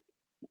her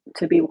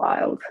to be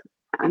wild.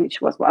 I mean,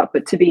 she was wild,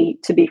 but to be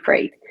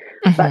free.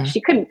 But she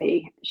couldn't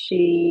be.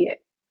 She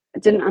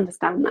didn't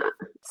understand that.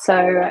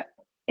 So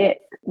it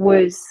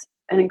was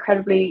an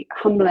incredibly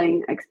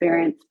humbling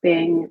experience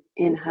being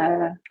in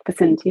her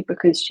vicinity,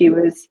 because she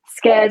was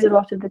scared a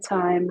lot of the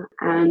time,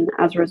 and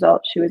as a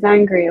result, she was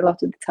angry a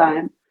lot of the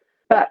time.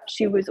 But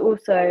she was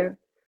also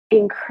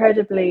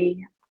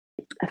incredibly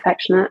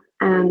affectionate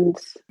and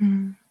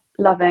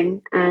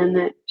loving,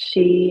 and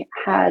she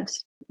had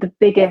the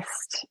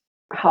biggest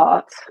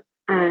heart.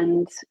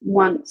 And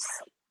once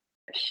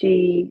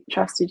she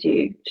trusted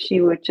you, she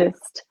would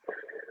just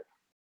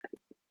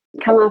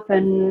come up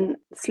and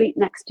sleep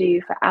next to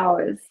you for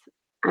hours,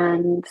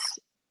 and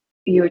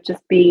you would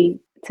just be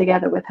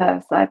together with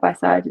her side by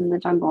side in the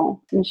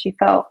jungle. And she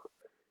felt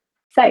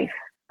safe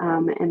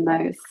in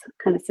those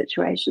kind of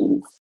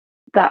situations.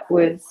 That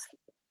was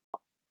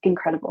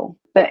incredible.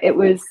 But it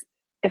was,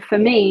 for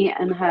me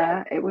and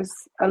her, it was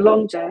a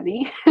long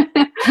journey.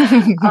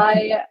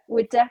 I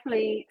would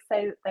definitely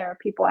say that there are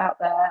people out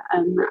there,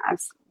 and I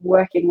was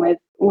working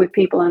with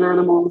people and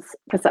animals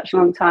for such a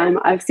long time.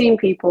 I've seen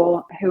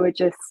people who are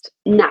just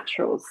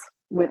naturals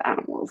with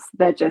animals.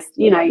 They're just,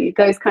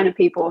 those kind of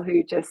people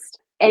who just,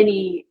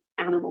 any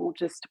animal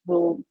just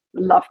will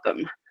love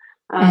them.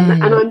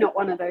 And I'm not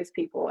one of those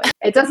people.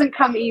 It doesn't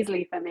come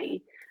easily for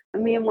me.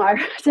 And me and Myra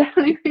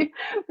definitely,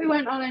 we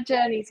went on a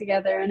journey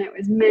together, and it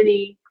was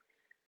many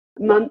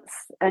months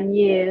and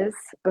years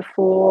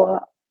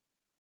before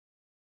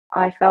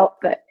I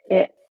felt that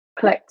it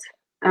clicked,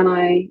 and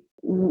I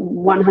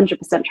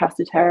 100%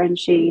 trusted her, and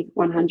she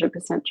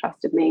 100%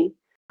 trusted me.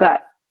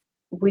 But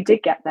we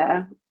did get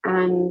there,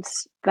 and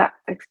that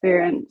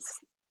experience,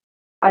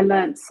 I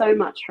learned so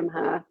much from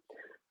her,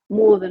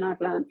 more than I've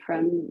learned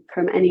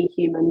from any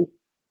human,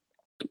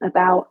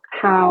 about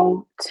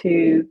how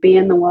to be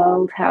in the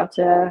world, how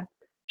to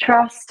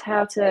trust,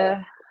 how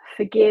to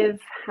forgive,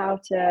 how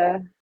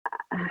to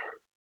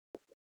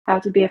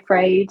be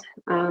afraid,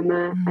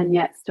 and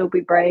yet still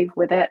be brave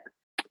with it.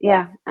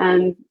 Yeah.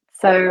 And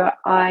so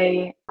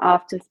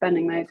after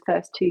spending those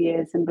first 2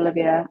 years in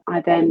Bolivia,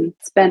 I then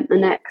spent the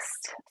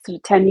next sort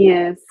of 10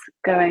 years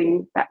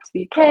going back to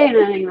the UK and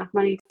earning enough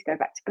money to go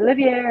back to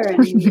Bolivia,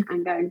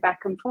 and going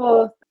back and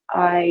forth.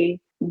 I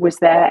was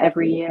there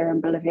every year in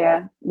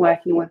Bolivia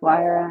working with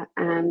Wyra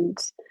and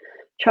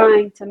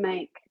trying to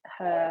make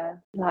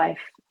her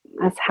life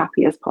as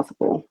happy as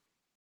possible.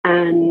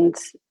 And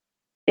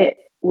it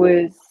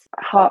was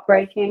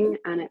heartbreaking,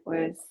 and it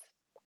was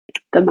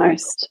the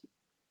most,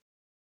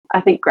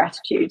 I think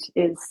gratitude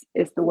is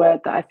the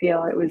word that I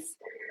feel. It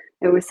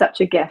was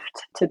such a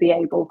gift to be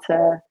able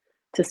to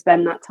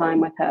spend that time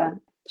with her.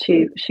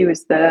 She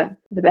was the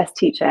best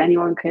teacher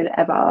anyone could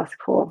ever ask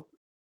for,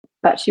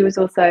 but she was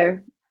also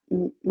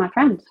my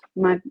friend,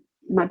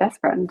 my best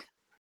friend.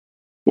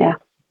 Yeah.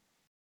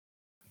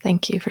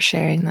 Thank you for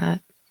sharing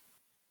that.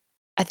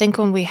 I think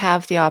when we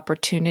have the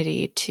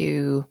opportunity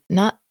to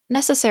not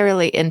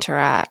necessarily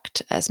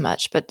interact as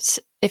much, but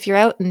if you're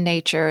out in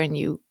nature and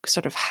you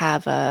sort of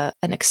have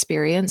an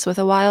experience with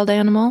a wild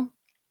animal,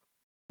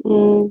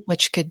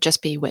 which could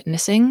just be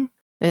witnessing,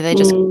 or they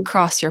just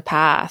cross your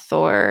path,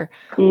 or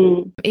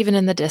even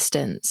in the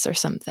distance or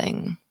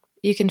something,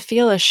 you can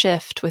feel a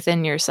shift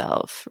within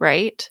yourself,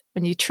 right?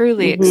 When you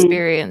truly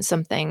experience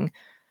something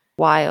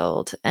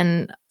wild.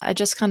 And I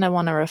just kind of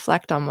want to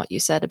reflect on what you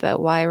said about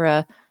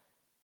Wyra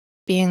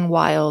being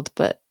wild,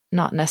 but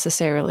not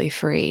necessarily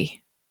free.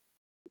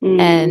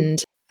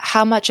 And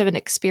how much of an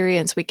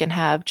experience we can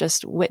have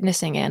just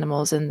witnessing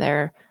animals in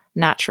their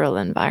natural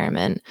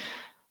environment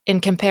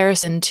in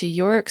comparison to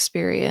your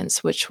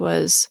experience, which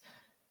was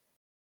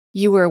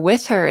you were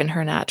with her in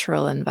her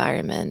natural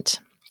environment,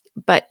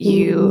 but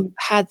you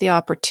had the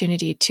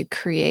opportunity to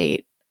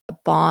create a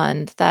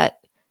bond that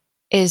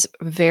is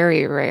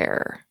very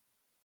rare.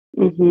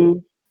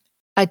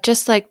 I'd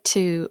just like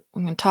to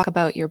talk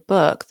about your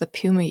book, The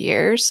Puma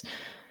Years,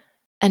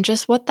 and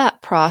just what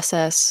that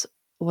process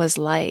was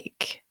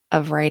like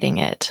of writing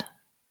it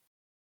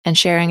and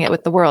sharing it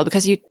with the world,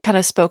 because you kind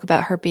of spoke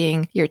about her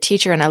being your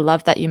teacher. And I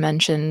love that you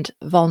mentioned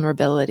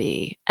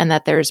vulnerability and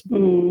that there's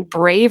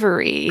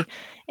bravery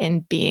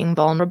in being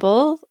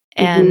vulnerable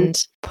and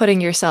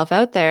putting yourself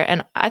out there.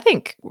 And I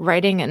think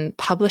writing and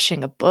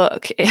publishing a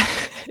book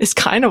is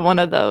kind of one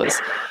of those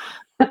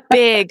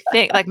big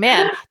thing. Like,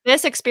 man,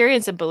 this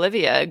experience in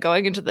Bolivia,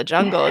 going into the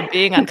jungle and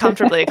being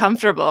uncomfortably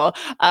comfortable,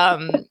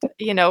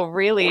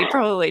 really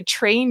probably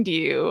trained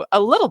you a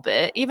little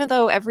bit, even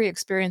though every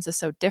experience is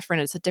so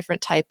different. It's a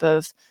different type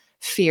of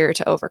fear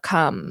to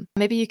overcome.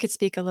 Maybe you could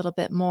speak a little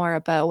bit more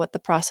about what the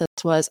process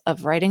was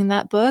of writing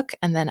that book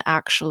and then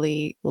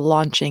actually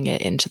launching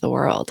it into the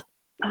world.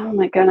 Oh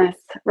my goodness.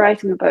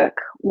 Writing a book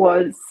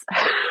was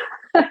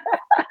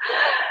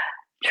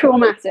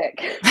traumatic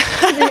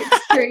to the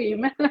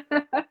extreme.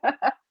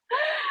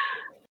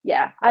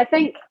 Yeah, I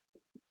think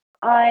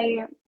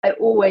I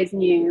always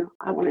knew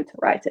I wanted to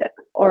write it,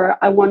 or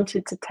I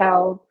wanted to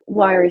tell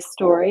Wyra's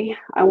story.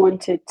 I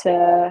wanted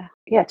to,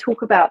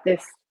 talk about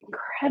this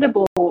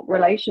incredible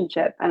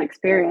relationship and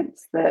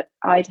experience that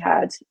I'd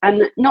had.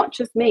 And not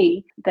just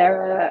me,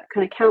 there are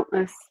kind of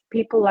countless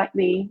people like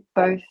me,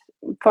 both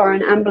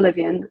foreign and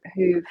Bolivian,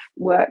 who've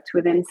worked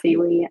within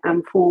Siwi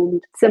and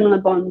formed similar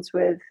bonds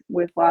with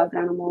wild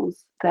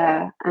animals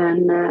there,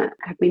 and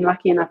have been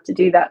lucky enough to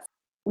do that.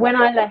 When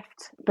I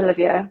left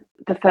Bolivia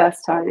the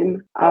first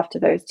time after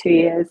those 2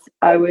 years,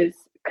 I was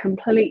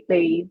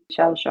completely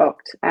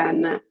shell-shocked,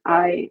 and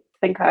I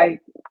think I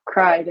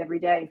cried every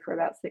day for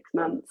about 6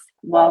 months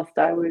whilst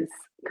I was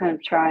kind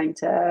of trying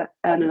to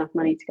earn enough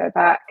money to go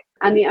back.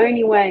 And the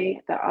only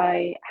way that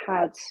I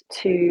had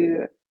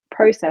to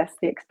process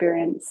the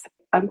experience,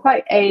 I'm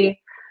quite a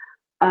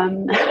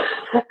Um,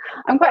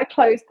 I'm quite a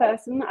closed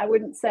person. I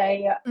wouldn't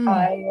say Mm.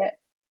 I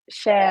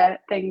share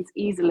things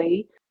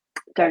easily.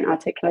 Don't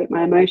articulate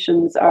my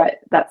emotions. All right,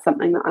 that's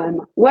something that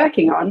I'm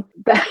working on.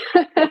 But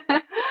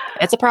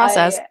It's a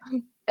process.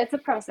 it's a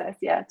process,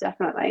 yeah,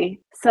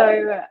 definitely.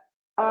 So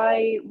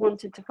I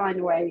wanted to find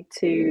a way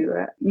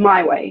to,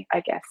 my way,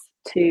 I guess,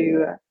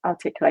 to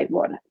articulate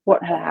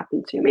what had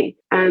happened to me.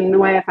 And the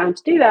way I found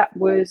to do that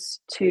was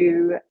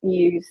to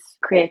use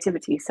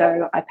creativity.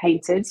 So I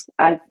painted.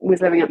 I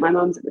was living at my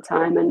mum's at the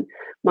time, and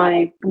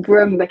my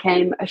room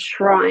became a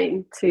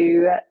shrine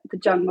to the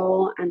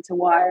jungle and to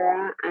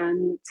Waira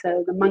and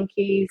to the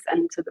monkeys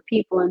and to the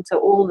people and to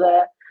all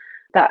that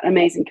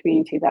amazing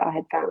community that I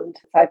had found.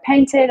 So I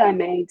painted, I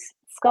made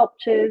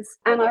sculptures,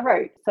 and I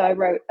wrote. So I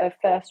wrote a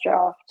first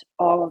draft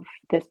of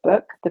this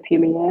book, The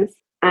Puma Years,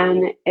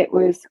 and it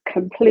was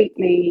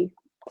completely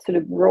sort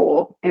of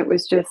raw. It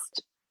was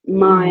just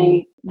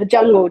the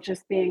jungle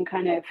just being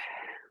kind of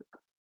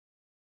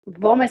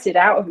vomited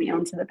out of me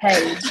onto the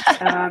page.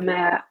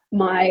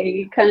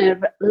 My kind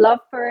of love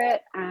for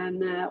it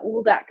and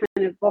all that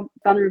kind of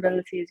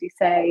vulnerability, as you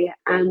say,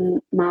 and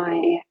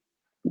my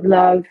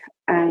love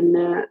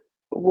and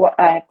what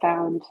I had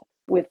found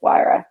with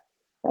Waira,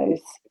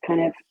 those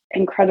kind of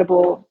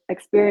incredible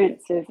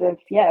experiences of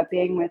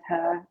being with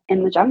her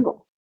in the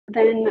jungle.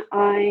 Then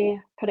I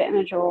put it in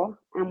a drawer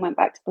and went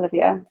back to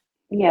Bolivia.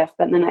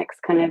 Spent the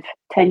next kind of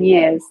 10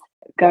 years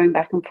going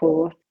back and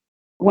forth.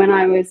 When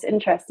I was,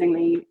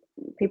 interestingly,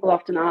 people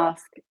often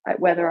ask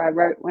whether I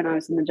wrote when I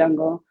was in the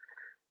jungle,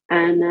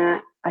 and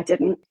I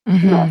didn't.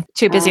 Mm-hmm.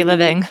 Too busy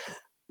living.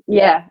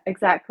 Yeah,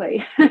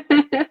 exactly.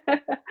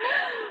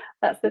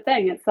 That's the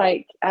thing. It's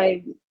like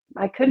I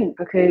couldn't,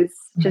 because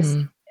just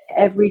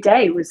every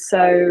day was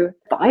so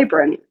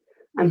vibrant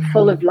and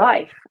full of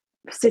life.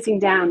 Sitting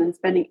down and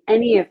spending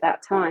any of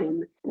that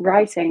time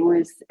writing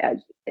was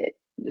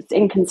it's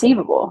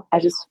inconceivable. I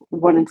just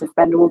wanted to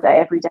spend all day,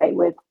 every day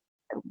with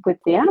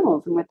the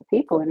animals and with the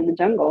people and in the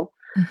jungle.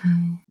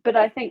 But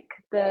I think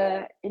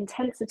the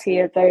intensity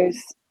of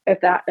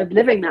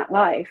living that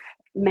life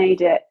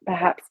made it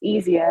perhaps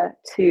easier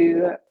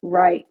to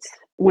write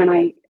when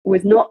I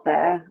was not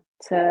there,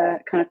 to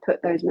kind of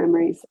put those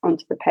memories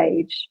onto the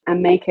page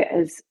and make it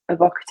as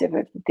evocative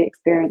of the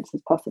experience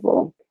as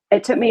possible.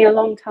 It took me a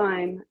long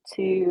time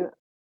to,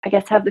 I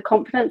guess, have the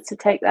confidence to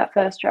take that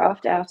first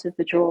draft out of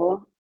the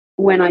drawer.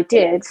 When I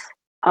did,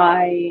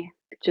 I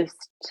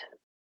just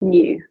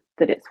knew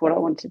that it's what I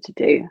wanted to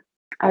do.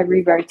 I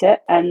rewrote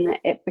it, and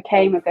it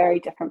became a very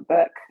different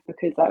book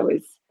because I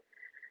was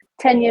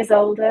 10 years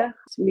older.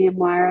 Me and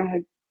Waira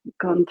had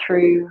gone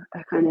through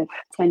a kind of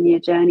 10-year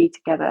journey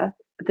together.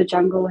 The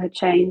jungle had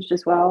changed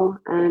as well,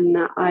 and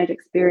I'd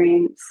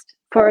experienced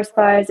forest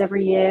fires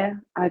every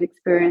year. I'd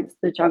experienced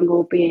the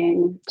jungle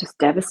being just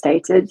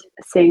devastated,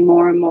 seeing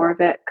more and more of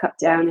it cut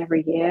down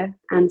every year,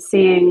 and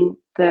seeing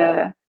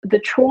the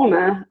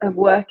trauma of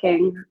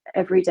working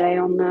every day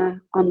on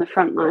the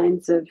front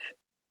lines of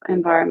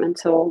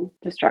environmental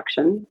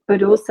destruction,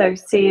 but also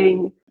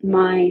seeing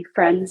my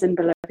friends in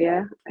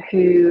Bolivia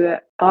who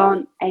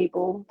aren't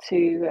able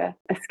to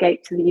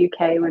escape to the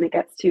UK when it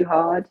gets too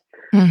hard.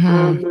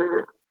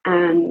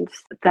 And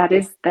that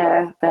is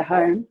their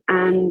home,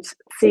 and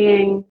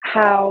seeing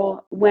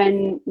how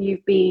when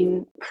you've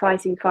been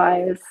fighting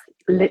fires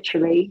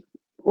literally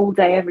all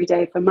day every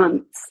day for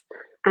months,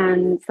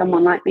 and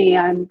someone like me,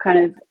 I'm kind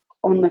of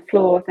on the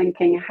floor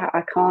thinking, how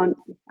I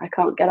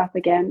can't get up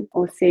again,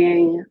 or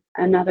seeing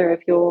another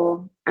of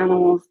your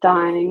animals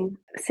dying,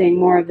 seeing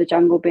more of the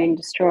jungle being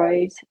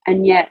destroyed.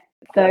 And yet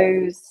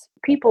those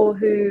people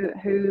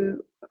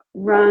who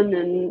run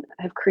and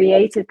have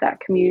created that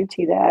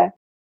community there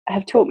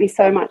have taught me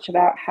so much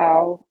about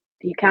how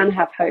you can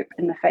have hope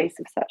in the face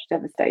of such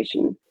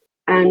devastation.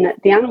 And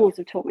the animals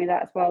have taught me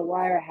that as well.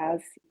 Waira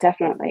has,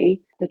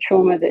 definitely. The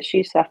trauma that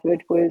she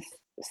suffered was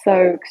so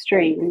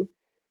extreme,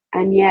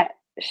 and yet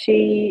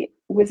she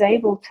was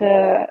able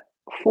to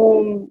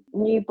form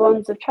new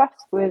bonds of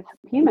trust with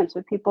humans,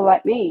 with people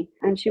like me.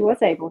 And she was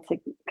able to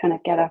kind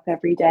of get up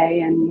every day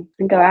and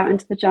go out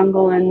into the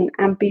jungle and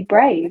be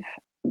brave,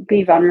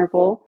 be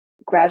vulnerable,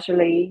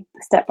 gradually,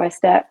 step by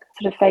step,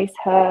 sort of face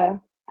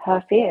her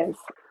fears.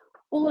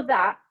 All of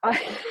that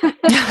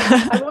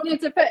I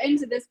wanted to put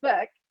into this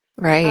book.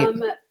 Right.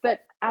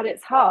 But at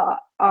its heart,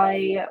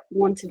 I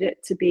wanted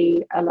it to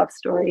be a love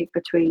story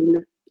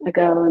between a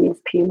girl and this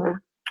puma,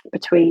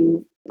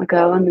 between a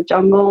girl in the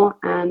jungle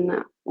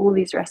and all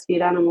these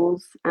rescued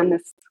animals and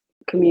this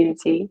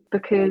community,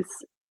 because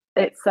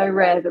it's so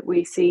rare that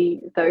we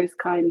see those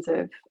kinds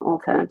of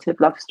alternative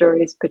love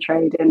stories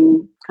portrayed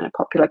in kind of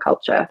popular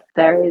culture.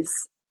 There is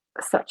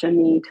such a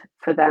need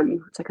for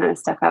them to kind of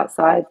step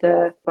outside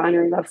the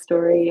binary love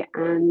story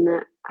and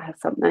have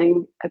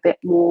something a bit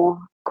more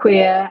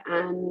queer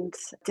and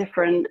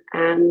different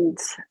and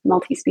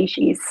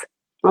multi-species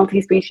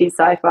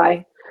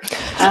sci-fi.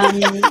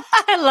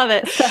 I love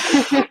it.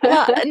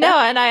 Well, no,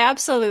 and I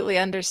absolutely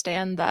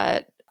understand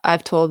that.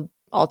 I've told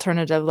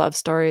alternative love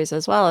stories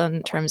as well,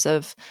 in terms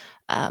of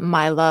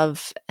my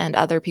love and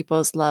other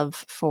people's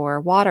love for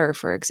water,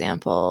 for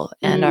example,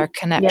 and our Yeah.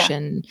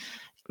 connection.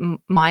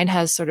 Mine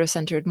has sort of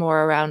centered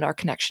more around our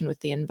connection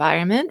with the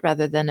environment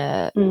rather than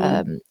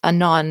Mm, a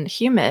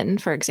non-human,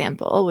 for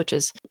example, which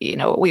is,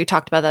 we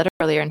talked about that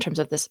earlier in terms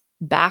of this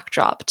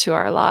backdrop to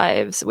our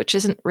lives, which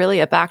isn't really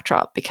a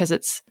backdrop because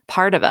it's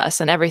part of us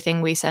and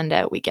everything we send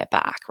out, we get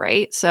back,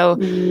 right? So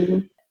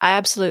mm, I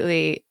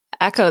absolutely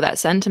echo that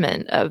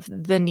sentiment of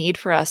the need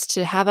for us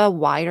to have a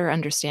wider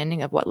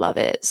understanding of what love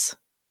is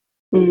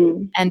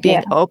and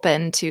being yeah.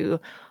 open to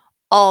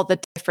all the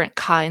different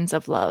kinds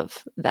of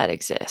love that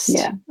exist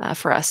Yeah.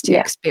 for us to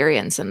Yeah.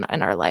 experience in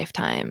our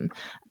lifetime.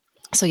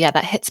 So yeah,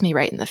 that hits me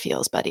right in the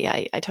feels, buddy.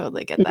 I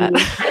totally get that.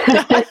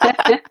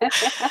 Mm.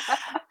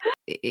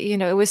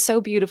 It was so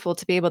beautiful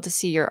to be able to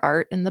see your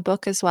art in the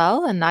book as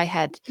well. And I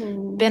had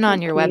been on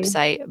Thank your you.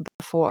 website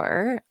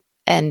before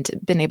and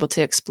been able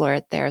to explore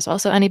it there as well.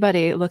 So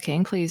anybody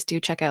looking, please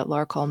do check out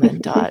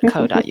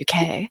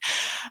lauracoleman.co.uk.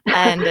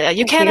 And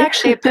you Thank can you.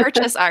 actually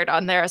purchase art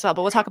on there as well,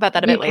 but we'll talk about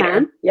that a You bit later.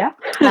 can,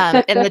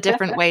 yeah. In the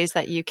different ways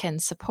that you can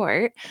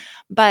support.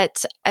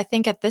 But I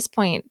think at this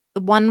point,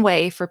 one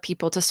way for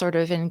people to sort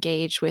of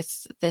engage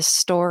with this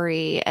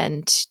story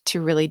and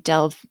to really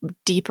delve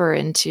deeper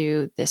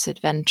into this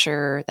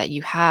adventure that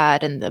you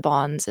had and the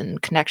bonds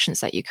and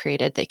connections that you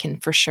created, they can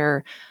for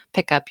sure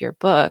pick up your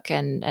book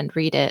and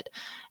read it.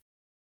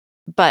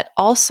 But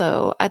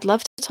also, I'd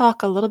love to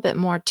talk a little bit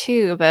more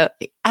too about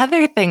the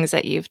other things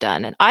that you've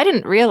done. And I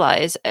didn't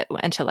realize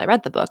until I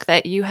read the book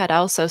that you had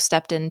also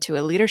stepped into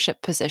a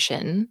leadership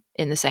position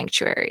in the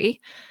sanctuary.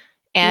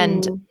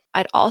 And Mm,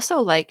 I'd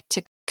also like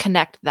to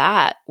connect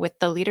that with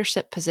the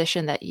leadership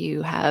position that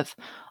you have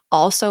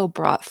also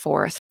brought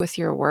forth with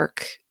your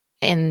work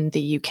in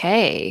the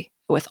UK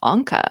with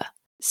Anka.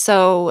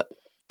 So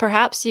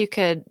perhaps you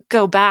could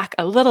go back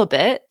a little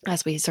bit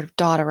as we sort of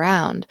dot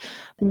around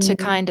to mm.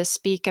 kind of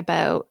speak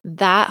about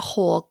that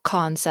whole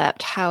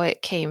concept, how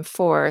it came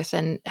forth,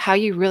 and how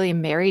you really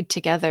married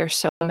together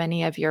so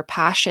many of your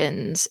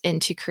passions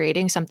into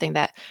creating something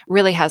that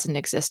really hasn't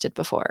existed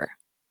before.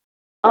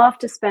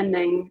 After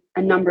spending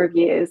a number of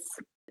years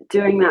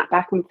doing that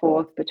back and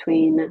forth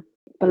between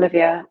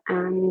Bolivia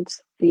and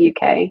the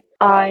UK,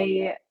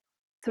 I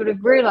sort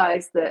of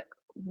realized that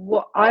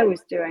what I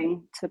was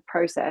doing to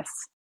process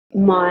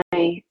my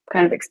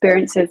kind of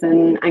experiences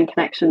and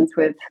connections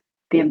with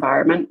the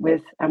environment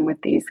with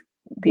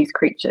these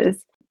creatures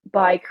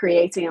by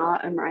creating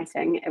art and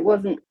writing, it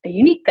wasn't a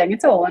unique thing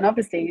at all. And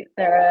obviously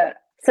there are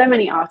so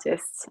many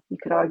artists. You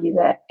could argue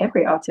that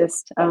every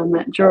artist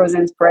draws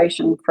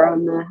inspiration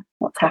from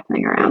what's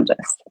happening around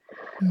us.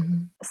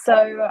 Mhm.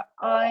 So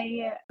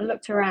I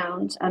looked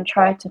around and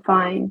tried to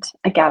find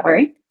a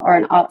gallery or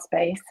an art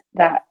space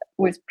that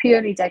was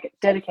purely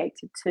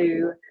dedicated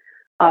to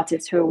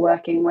artists who are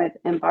working with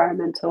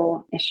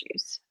environmental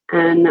issues.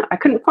 And I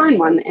couldn't find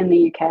one in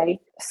the UK.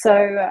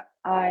 So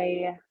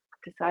I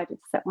decided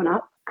to set one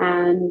up.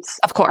 And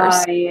Of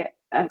course.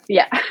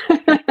 yeah,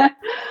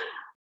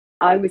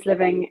 I was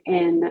living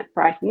in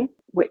Brighton,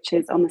 which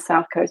is on the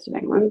south coast of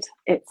England.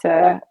 It's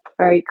a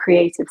very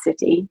creative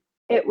city.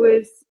 It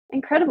was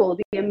incredible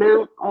the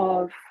amount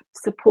of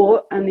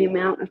support and the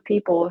amount of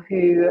people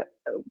who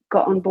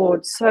got on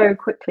board so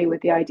quickly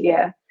with the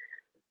idea.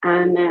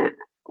 And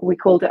we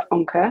called it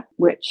Onca,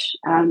 which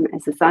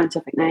is a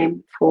scientific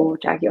name for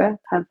jaguar,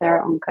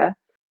 Panthera onca.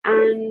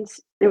 And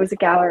it was a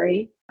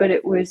gallery, but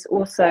it was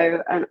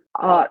also an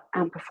art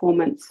and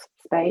performance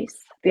space.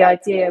 The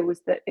idea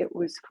was that it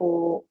was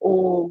for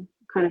all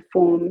kind of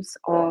forms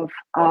of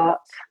art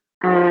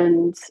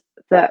and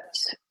that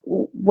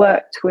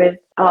worked with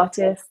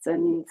artists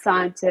and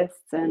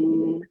scientists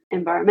and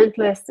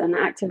environmentalists and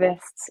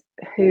activists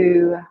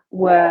who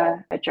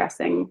were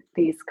addressing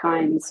these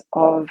kinds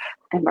of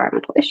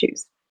environmental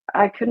issues.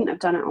 I couldn't have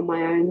done it on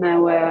my own. There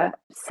were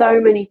so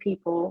many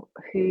people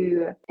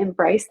who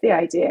embraced the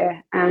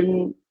idea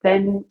and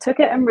then took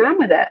it and ran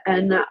with it.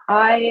 And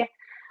I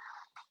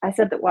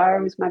said that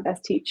Wara was my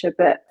best teacher,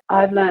 but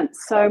I've learned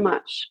so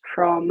much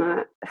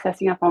from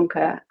setting up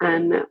Onca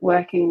and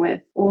working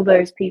with all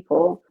those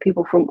people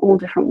from all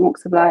different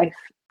walks of life.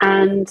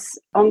 And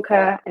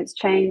Onca has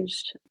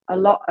changed a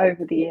lot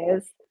over the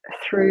years.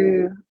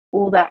 Through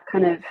all that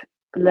kind of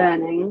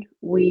learning,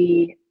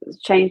 we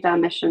changed our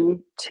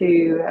mission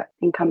to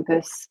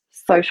encompass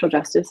social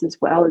justice as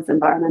well as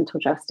environmental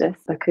justice,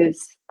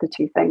 because the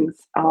two things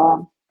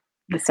are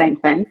the same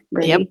thing,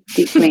 Yep. really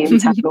deeply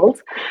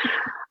entangled.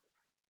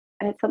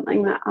 It's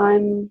something that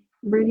I'm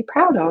really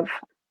proud of.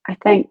 I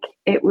think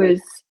it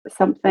was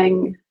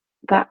something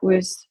that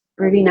was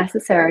really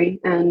necessary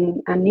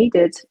and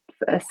needed,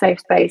 a safe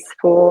space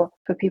for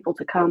people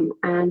to come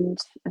and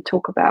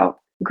talk about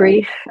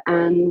grief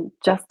and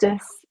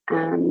justice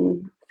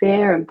and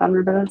fear and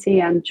vulnerability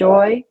and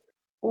joy,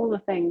 all the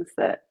things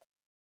that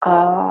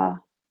are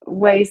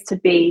ways to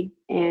be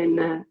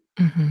in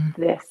Mhm.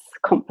 this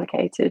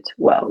complicated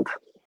world.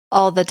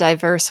 All the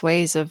diverse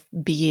ways of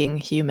being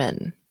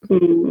human.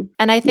 Mm,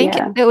 And I think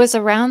yeah. it was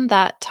around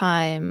that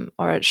time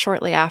or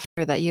shortly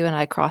after that you and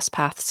I crossed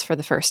paths for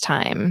the first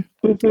time.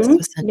 This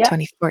was in Yep.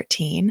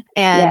 2014.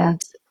 Yeah.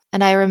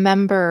 And I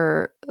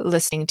remember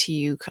listening to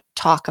you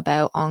talk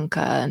about Anka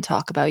and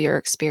talk about your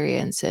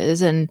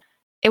experiences. And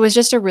it was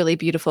just a really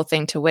beautiful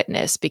thing to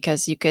witness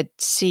because you could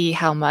see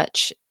how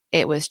much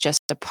it was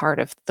just a part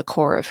of the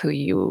core of who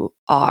you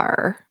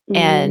are. Mm,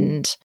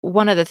 And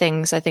one of the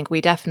things I think we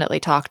definitely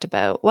talked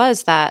about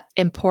was that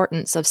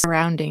importance of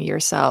surrounding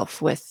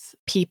yourself with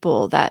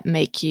people that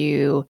make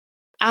you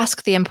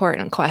ask the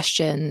important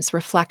questions,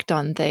 reflect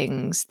on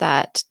things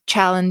that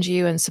challenge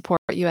you and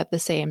support you at the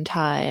same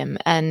time.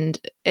 And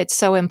it's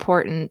so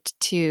important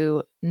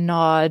to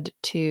nod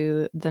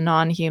to the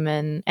non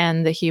human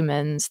and the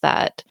humans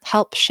that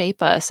help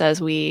shape us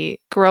as we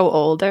grow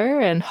older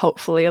and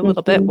hopefully a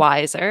little bit mhm.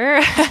 wiser.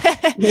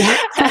 Yeah.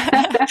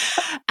 It's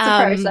a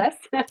um, process.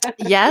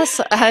 Yes,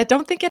 I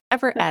don't think it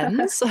ever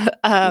ends,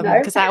 No.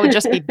 because that would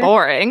just be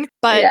boring.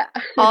 But Yeah.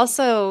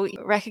 also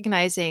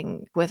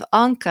recognizing with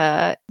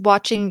Anka,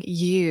 watching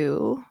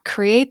you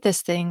create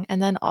this thing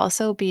and then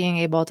also being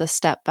able to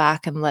step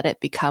back and let it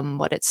become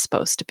what it's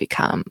supposed to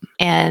become.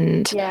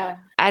 And Yeah.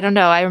 I don't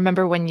know, I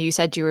remember when you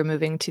said you were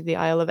moving to the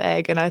Isle of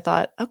Egg, and I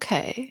thought,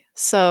 okay,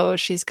 so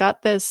she's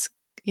got this,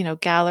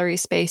 gallery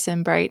space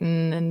in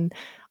Brighton and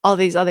all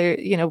these other,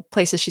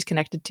 places she's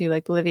connected to,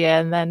 like Bolivia.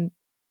 And then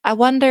I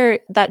wonder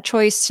that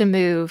choice to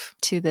move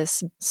to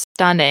this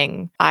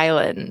stunning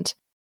island,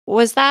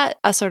 was that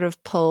a sort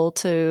of pull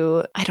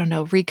to, I don't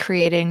know,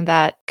 recreating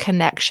that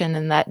connection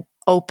and that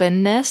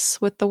openness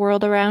with the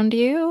world around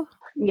you?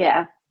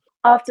 Yeah.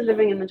 After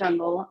living in the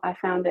jungle, I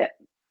found it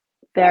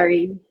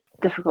very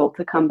difficult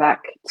to come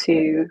back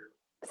to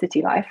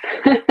city life.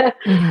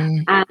 Hmm.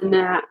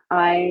 And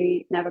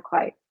I never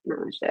quite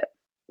managed it.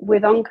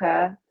 With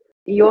Onca,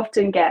 you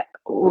often get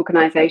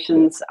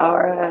organizations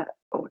or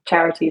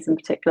charities in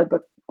particular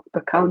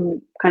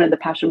become kind of the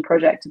passion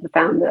project of the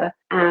founder.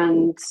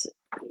 And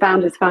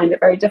founders find it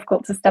very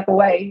difficult to step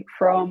away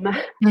from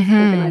Hmm.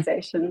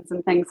 organizations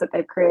and things that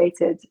they've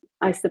created.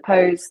 I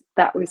suppose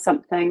that was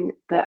something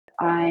that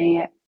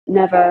I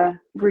never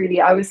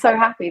really, I was so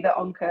happy that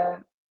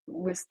Onca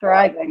was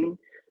thriving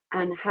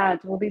and had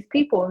all these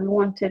people who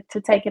wanted to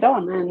take it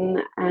on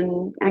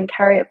and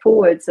carry it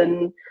forwards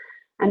and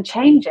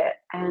change it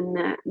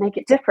and make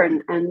it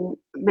different and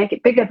make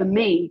it bigger than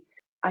me.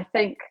 I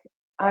think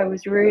I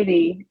was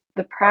really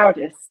the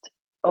proudest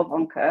of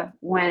Onca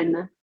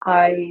when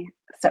I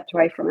stepped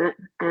away from it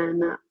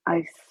and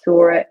I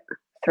saw it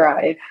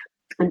thrive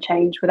and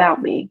change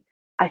without me.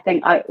 I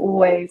think I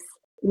always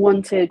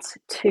wanted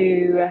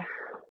to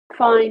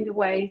find a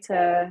way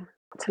to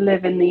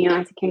live in the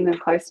United Kingdom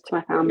closer to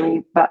my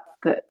family, but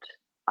that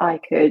I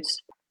could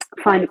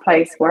find a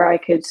place where I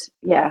could,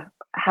 yeah,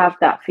 have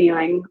that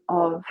feeling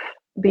of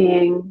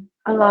being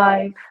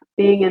alive,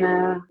 being in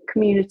a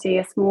community,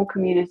 a small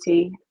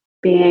community,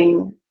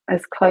 being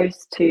as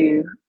close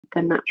to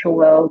the natural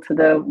world, to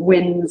the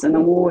winds and the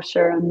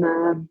water and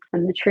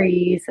the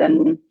trees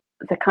and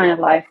the kind of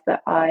life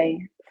that I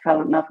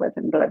fell in love with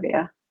in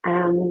Bolivia.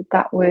 And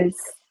that was,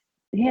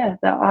 yeah,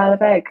 the Isle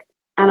of Egg.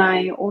 And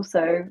I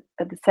also,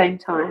 at the same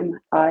time,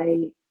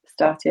 I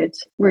started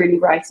really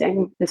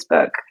writing this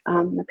book,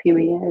 The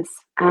Puma Years,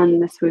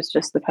 and this was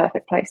just the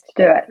perfect place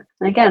to do it.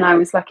 And again, I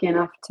was lucky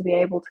enough to be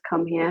able to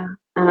come here,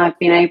 and I've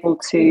been able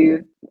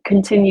to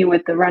continue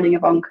with the running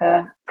of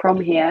Onca from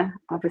here.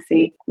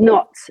 Obviously,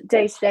 not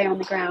day to day on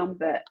the ground,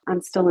 but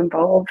I'm still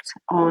involved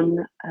on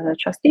the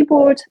trustee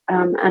board,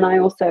 and I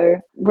also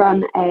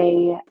run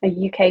a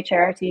UK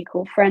charity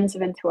called Friends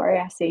of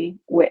Intuariasi,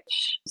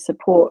 which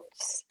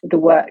supports the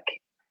work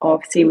of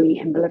Siwi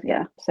in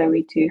Bolivia. So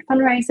we do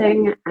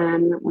fundraising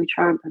and we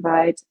try and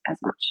provide as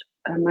much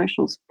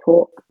emotional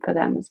support for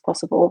them as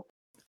possible.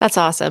 That's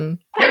awesome.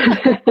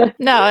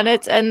 No,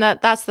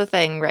 that's the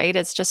thing, right?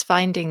 It's just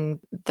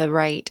finding the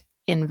right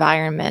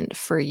environment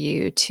for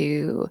you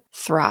to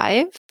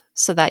thrive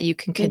so that you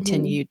can Mm-hmm.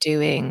 continue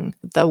doing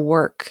the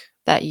work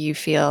that you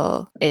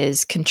feel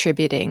is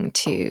contributing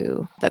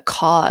to the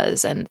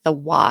cause and the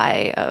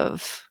why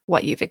of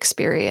what you've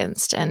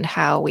experienced and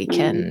how we Mm.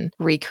 can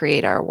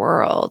recreate our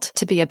world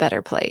to be a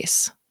better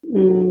place.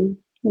 Mm.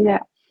 Yeah.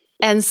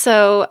 And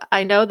so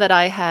I know that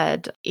I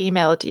had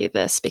emailed you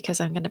this because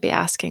I'm going to be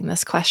asking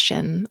this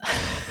question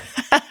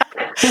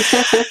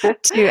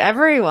to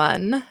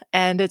everyone.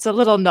 And it's a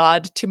little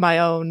nod to my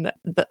own,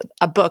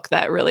 a book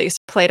that really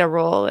played a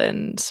role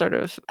in sort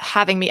of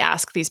having me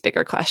ask these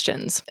bigger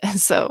questions. And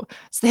so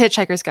it's The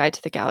Hitchhiker's Guide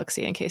to the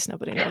Galaxy, in case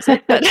nobody knows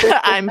it, but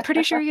I'm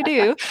pretty sure you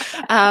do.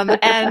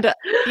 And,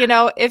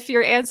 if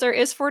your answer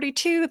is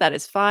 42, that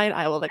is fine.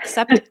 I will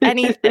accept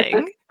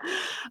anything.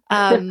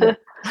 Um,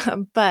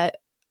 but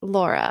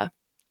Laura,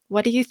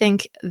 what do you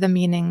think the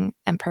meaning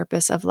and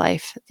purpose of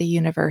life, the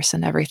universe,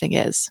 and everything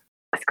is?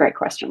 That's a great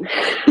question.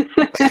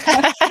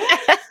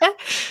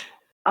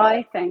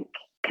 I think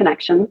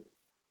connection,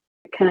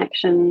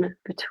 connection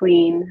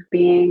between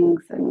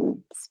beings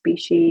and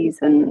species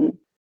and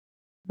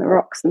the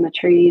rocks and the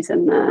trees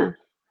and the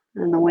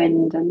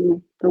wind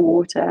and the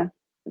water,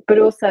 but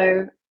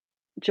also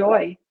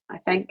joy. I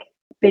think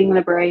being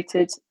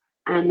liberated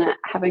and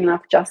having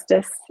enough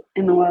justice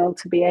in the world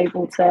to be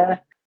able to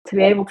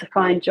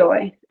find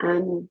joy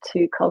and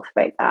to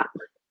cultivate that.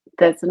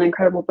 There's an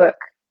incredible book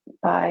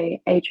by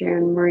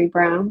Adrienne Marie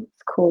Brown.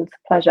 It's called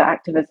Pleasure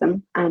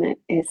Activism, and it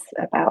is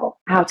about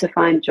how to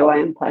find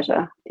joy and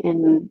pleasure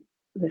in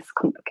this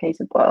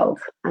complicated world.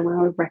 And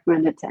I would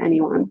recommend it to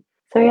anyone.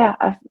 So yeah,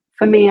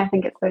 for me, I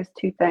think it's those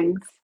two things: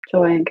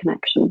 joy and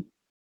connection.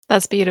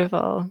 That's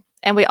beautiful.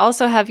 And we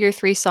also have your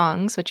 3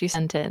 songs, which you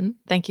sent in.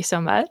 Thank you so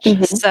much.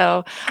 Mm-hmm.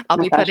 So I'll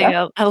My be putting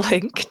pleasure. a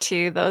link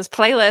to those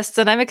playlists,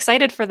 and I'm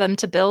excited for them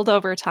to build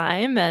over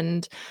time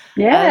and as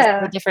the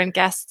Yeah, different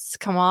guests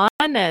come on.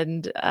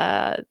 And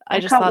I I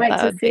just can't thought wait that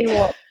to would be, see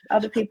what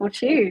other people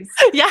choose.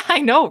 yeah, I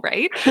know,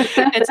 right?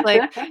 It's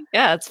like,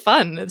 yeah, it's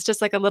fun. It's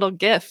just like a little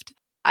gift.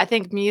 I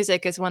think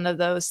music is one of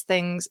those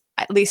things,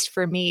 at least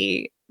for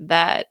me,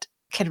 that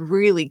can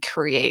really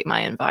create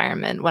my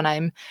environment when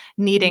I'm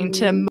needing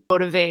to Mm,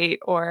 motivate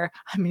or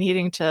I'm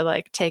needing to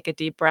like take a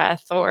deep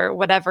breath or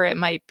whatever it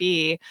might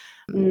be.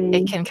 It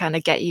mm, can kind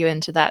of get you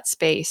into that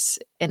space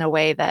in a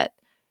way that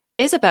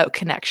is about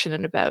connection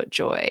and about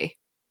joy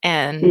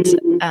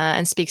mm,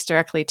 and speaks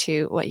directly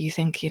to what you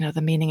think,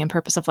 the meaning and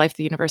purpose of life,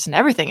 the universe, and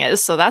everything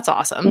is. So that's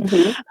awesome.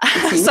 mhm,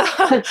 So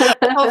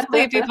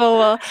hopefully mhm. people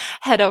will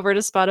head over to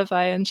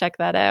Spotify and check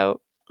that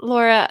out.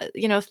 Laura,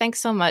 thanks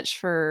so much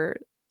for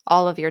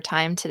all of your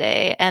time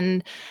today.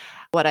 And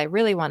what I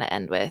really want to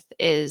end with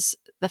is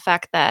the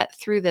fact that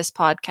through this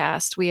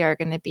podcast, we are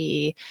going to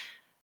be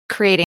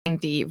creating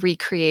the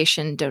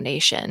recreation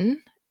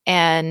donation.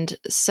 And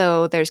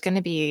so there's going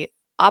to be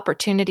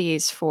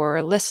opportunities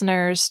for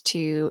listeners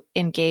to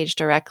engage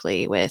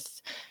directly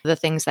with the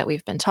things that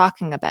we've been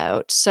talking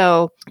about.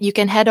 So you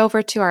can head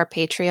over to our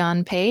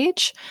Patreon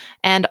page,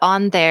 and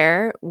on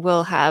there,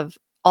 we'll have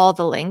all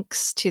the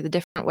links to the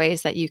different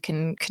ways that you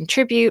can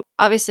contribute.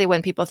 Obviously,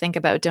 when people think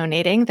about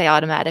donating, they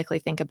automatically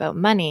think about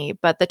money.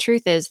 But the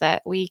truth is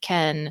that we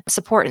can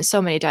support in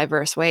so many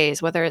diverse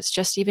ways, whether it's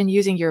just even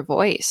using your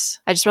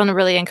voice. I just want to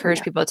really encourage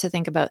Yeah. people to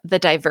think about the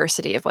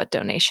diversity of what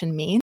donation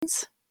means.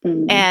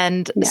 Mm,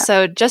 And yeah.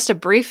 so, just to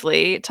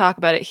briefly talk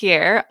about it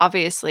here,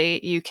 obviously,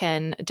 you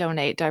can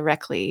donate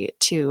directly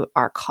to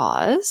our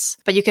cause,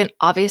 but you can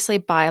obviously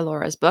buy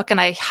Laura's book, and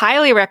I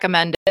highly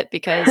recommend it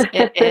because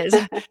it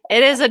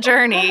is a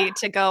journey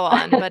to go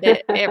on. But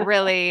it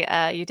really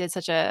you did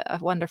such a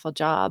wonderful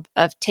job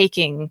of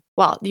taking.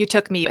 Well, you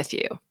took me with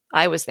you.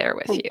 I was there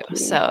with Thank you. you.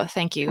 So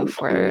thank you Thank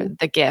for you.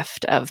 the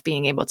gift of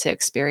being able to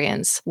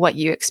experience what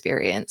you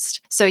experienced.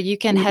 So you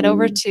can head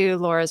over Mm, to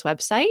Laura's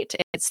website.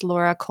 It's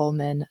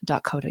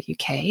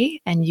lauracoleman.co.uk.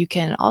 And you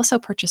can also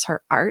purchase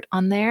her art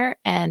on there.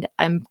 And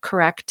I'm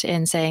correct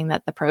in saying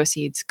that the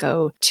proceeds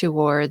go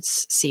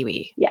towards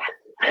Siwi. yeah.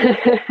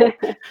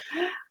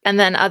 And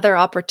then other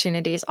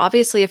opportunities.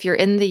 Obviously, if you're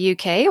in the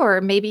UK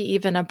or maybe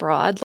even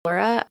abroad,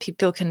 Laura,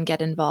 people can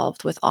get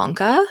involved with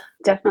Anka.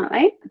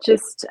 Definitely.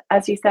 Just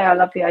as you say, I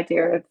love the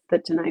idea of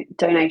the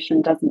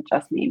donation doesn't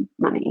just mean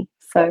money.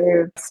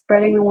 So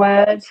spreading the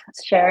word,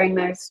 sharing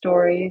those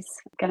stories,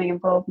 getting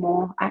involved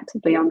more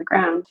actively on the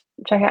ground.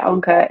 Check out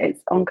Onca.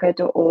 It's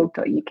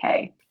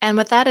onca.org.uk. And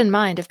with that in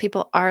mind, if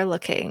people are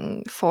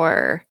looking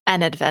for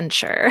an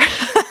adventure,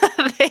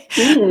 they,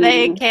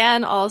 they Mm,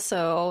 can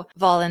also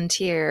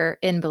volunteer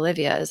in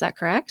Bolivia. Is that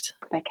correct?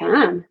 they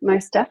can,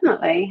 most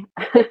definitely.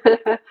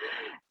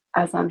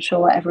 As I'm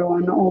sure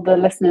everyone, all the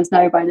listeners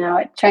know by now,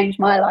 it changed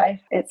my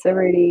life. It's a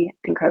really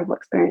incredible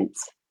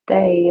experience.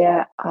 They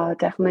are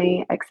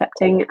definitely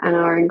accepting and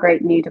are in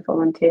great need of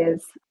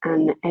volunteers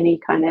and any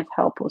kind of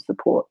help or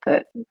support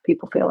that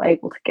people feel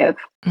able to give.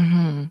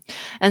 Mm-hmm.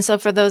 And so,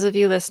 for those of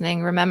you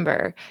listening,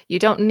 remember, you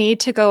don't need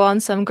to go on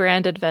some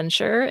grand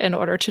adventure in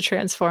order to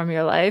transform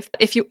your life.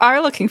 If you are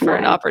looking for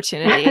an No.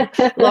 opportunity,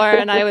 Laura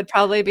and I would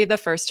probably be the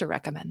first to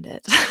recommend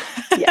it.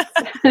 Yes.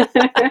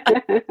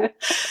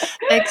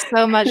 Thanks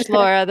so much,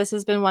 Laura. This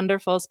has been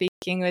wonderful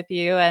speaking with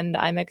you, and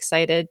I'm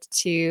excited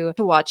to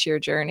watch your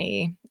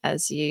journey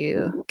as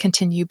you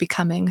continue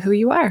becoming who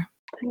you are.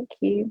 Thank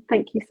you.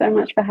 Thank you so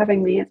much for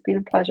having me. It's been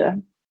a pleasure.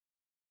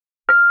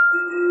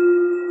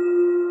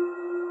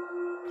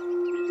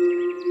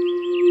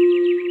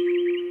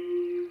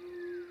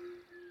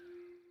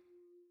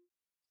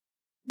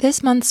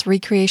 This month's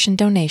recreation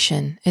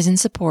donation is in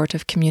support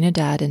of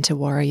Comunidad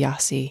Intawara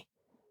Yasi.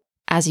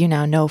 As you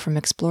now know from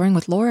exploring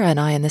with Laura and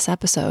I in this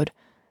episode,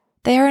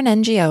 they are an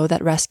NGO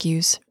that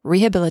rescues,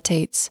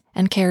 rehabilitates,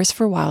 and cares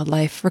for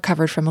wildlife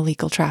recovered from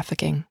illegal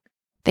trafficking.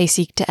 They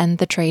seek to end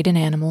the trade in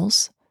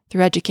animals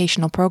through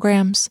educational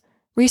programs,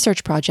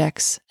 research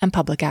projects, and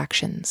public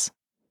actions.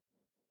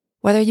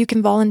 Whether you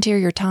can volunteer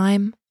your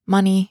time,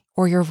 money,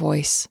 or your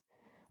voice,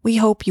 we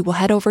hope you will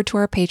head over to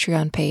our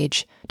Patreon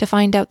page to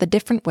find out the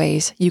different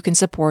ways you can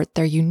support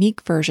their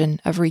unique version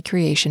of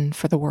recreation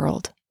for the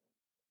world.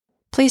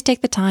 Please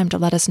take the time to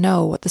let us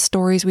know what the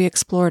stories we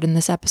explored in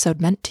this episode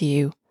meant to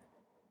you.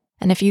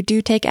 And if you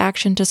do take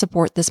action to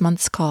support this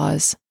month's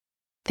cause,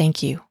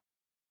 thank you.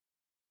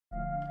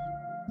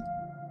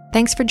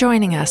 Thanks for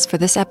joining us for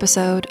this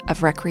episode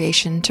of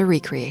Recreation to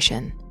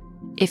Recreation.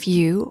 If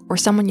you or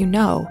someone you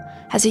know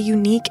has a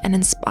unique and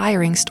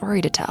inspiring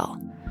story to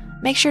tell.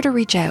 Make sure to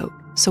reach out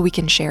so we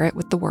can share it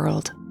with the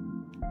world.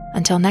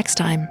 Until next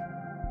time,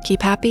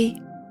 keep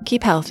happy,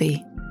 keep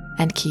healthy,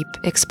 and keep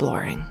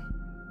exploring.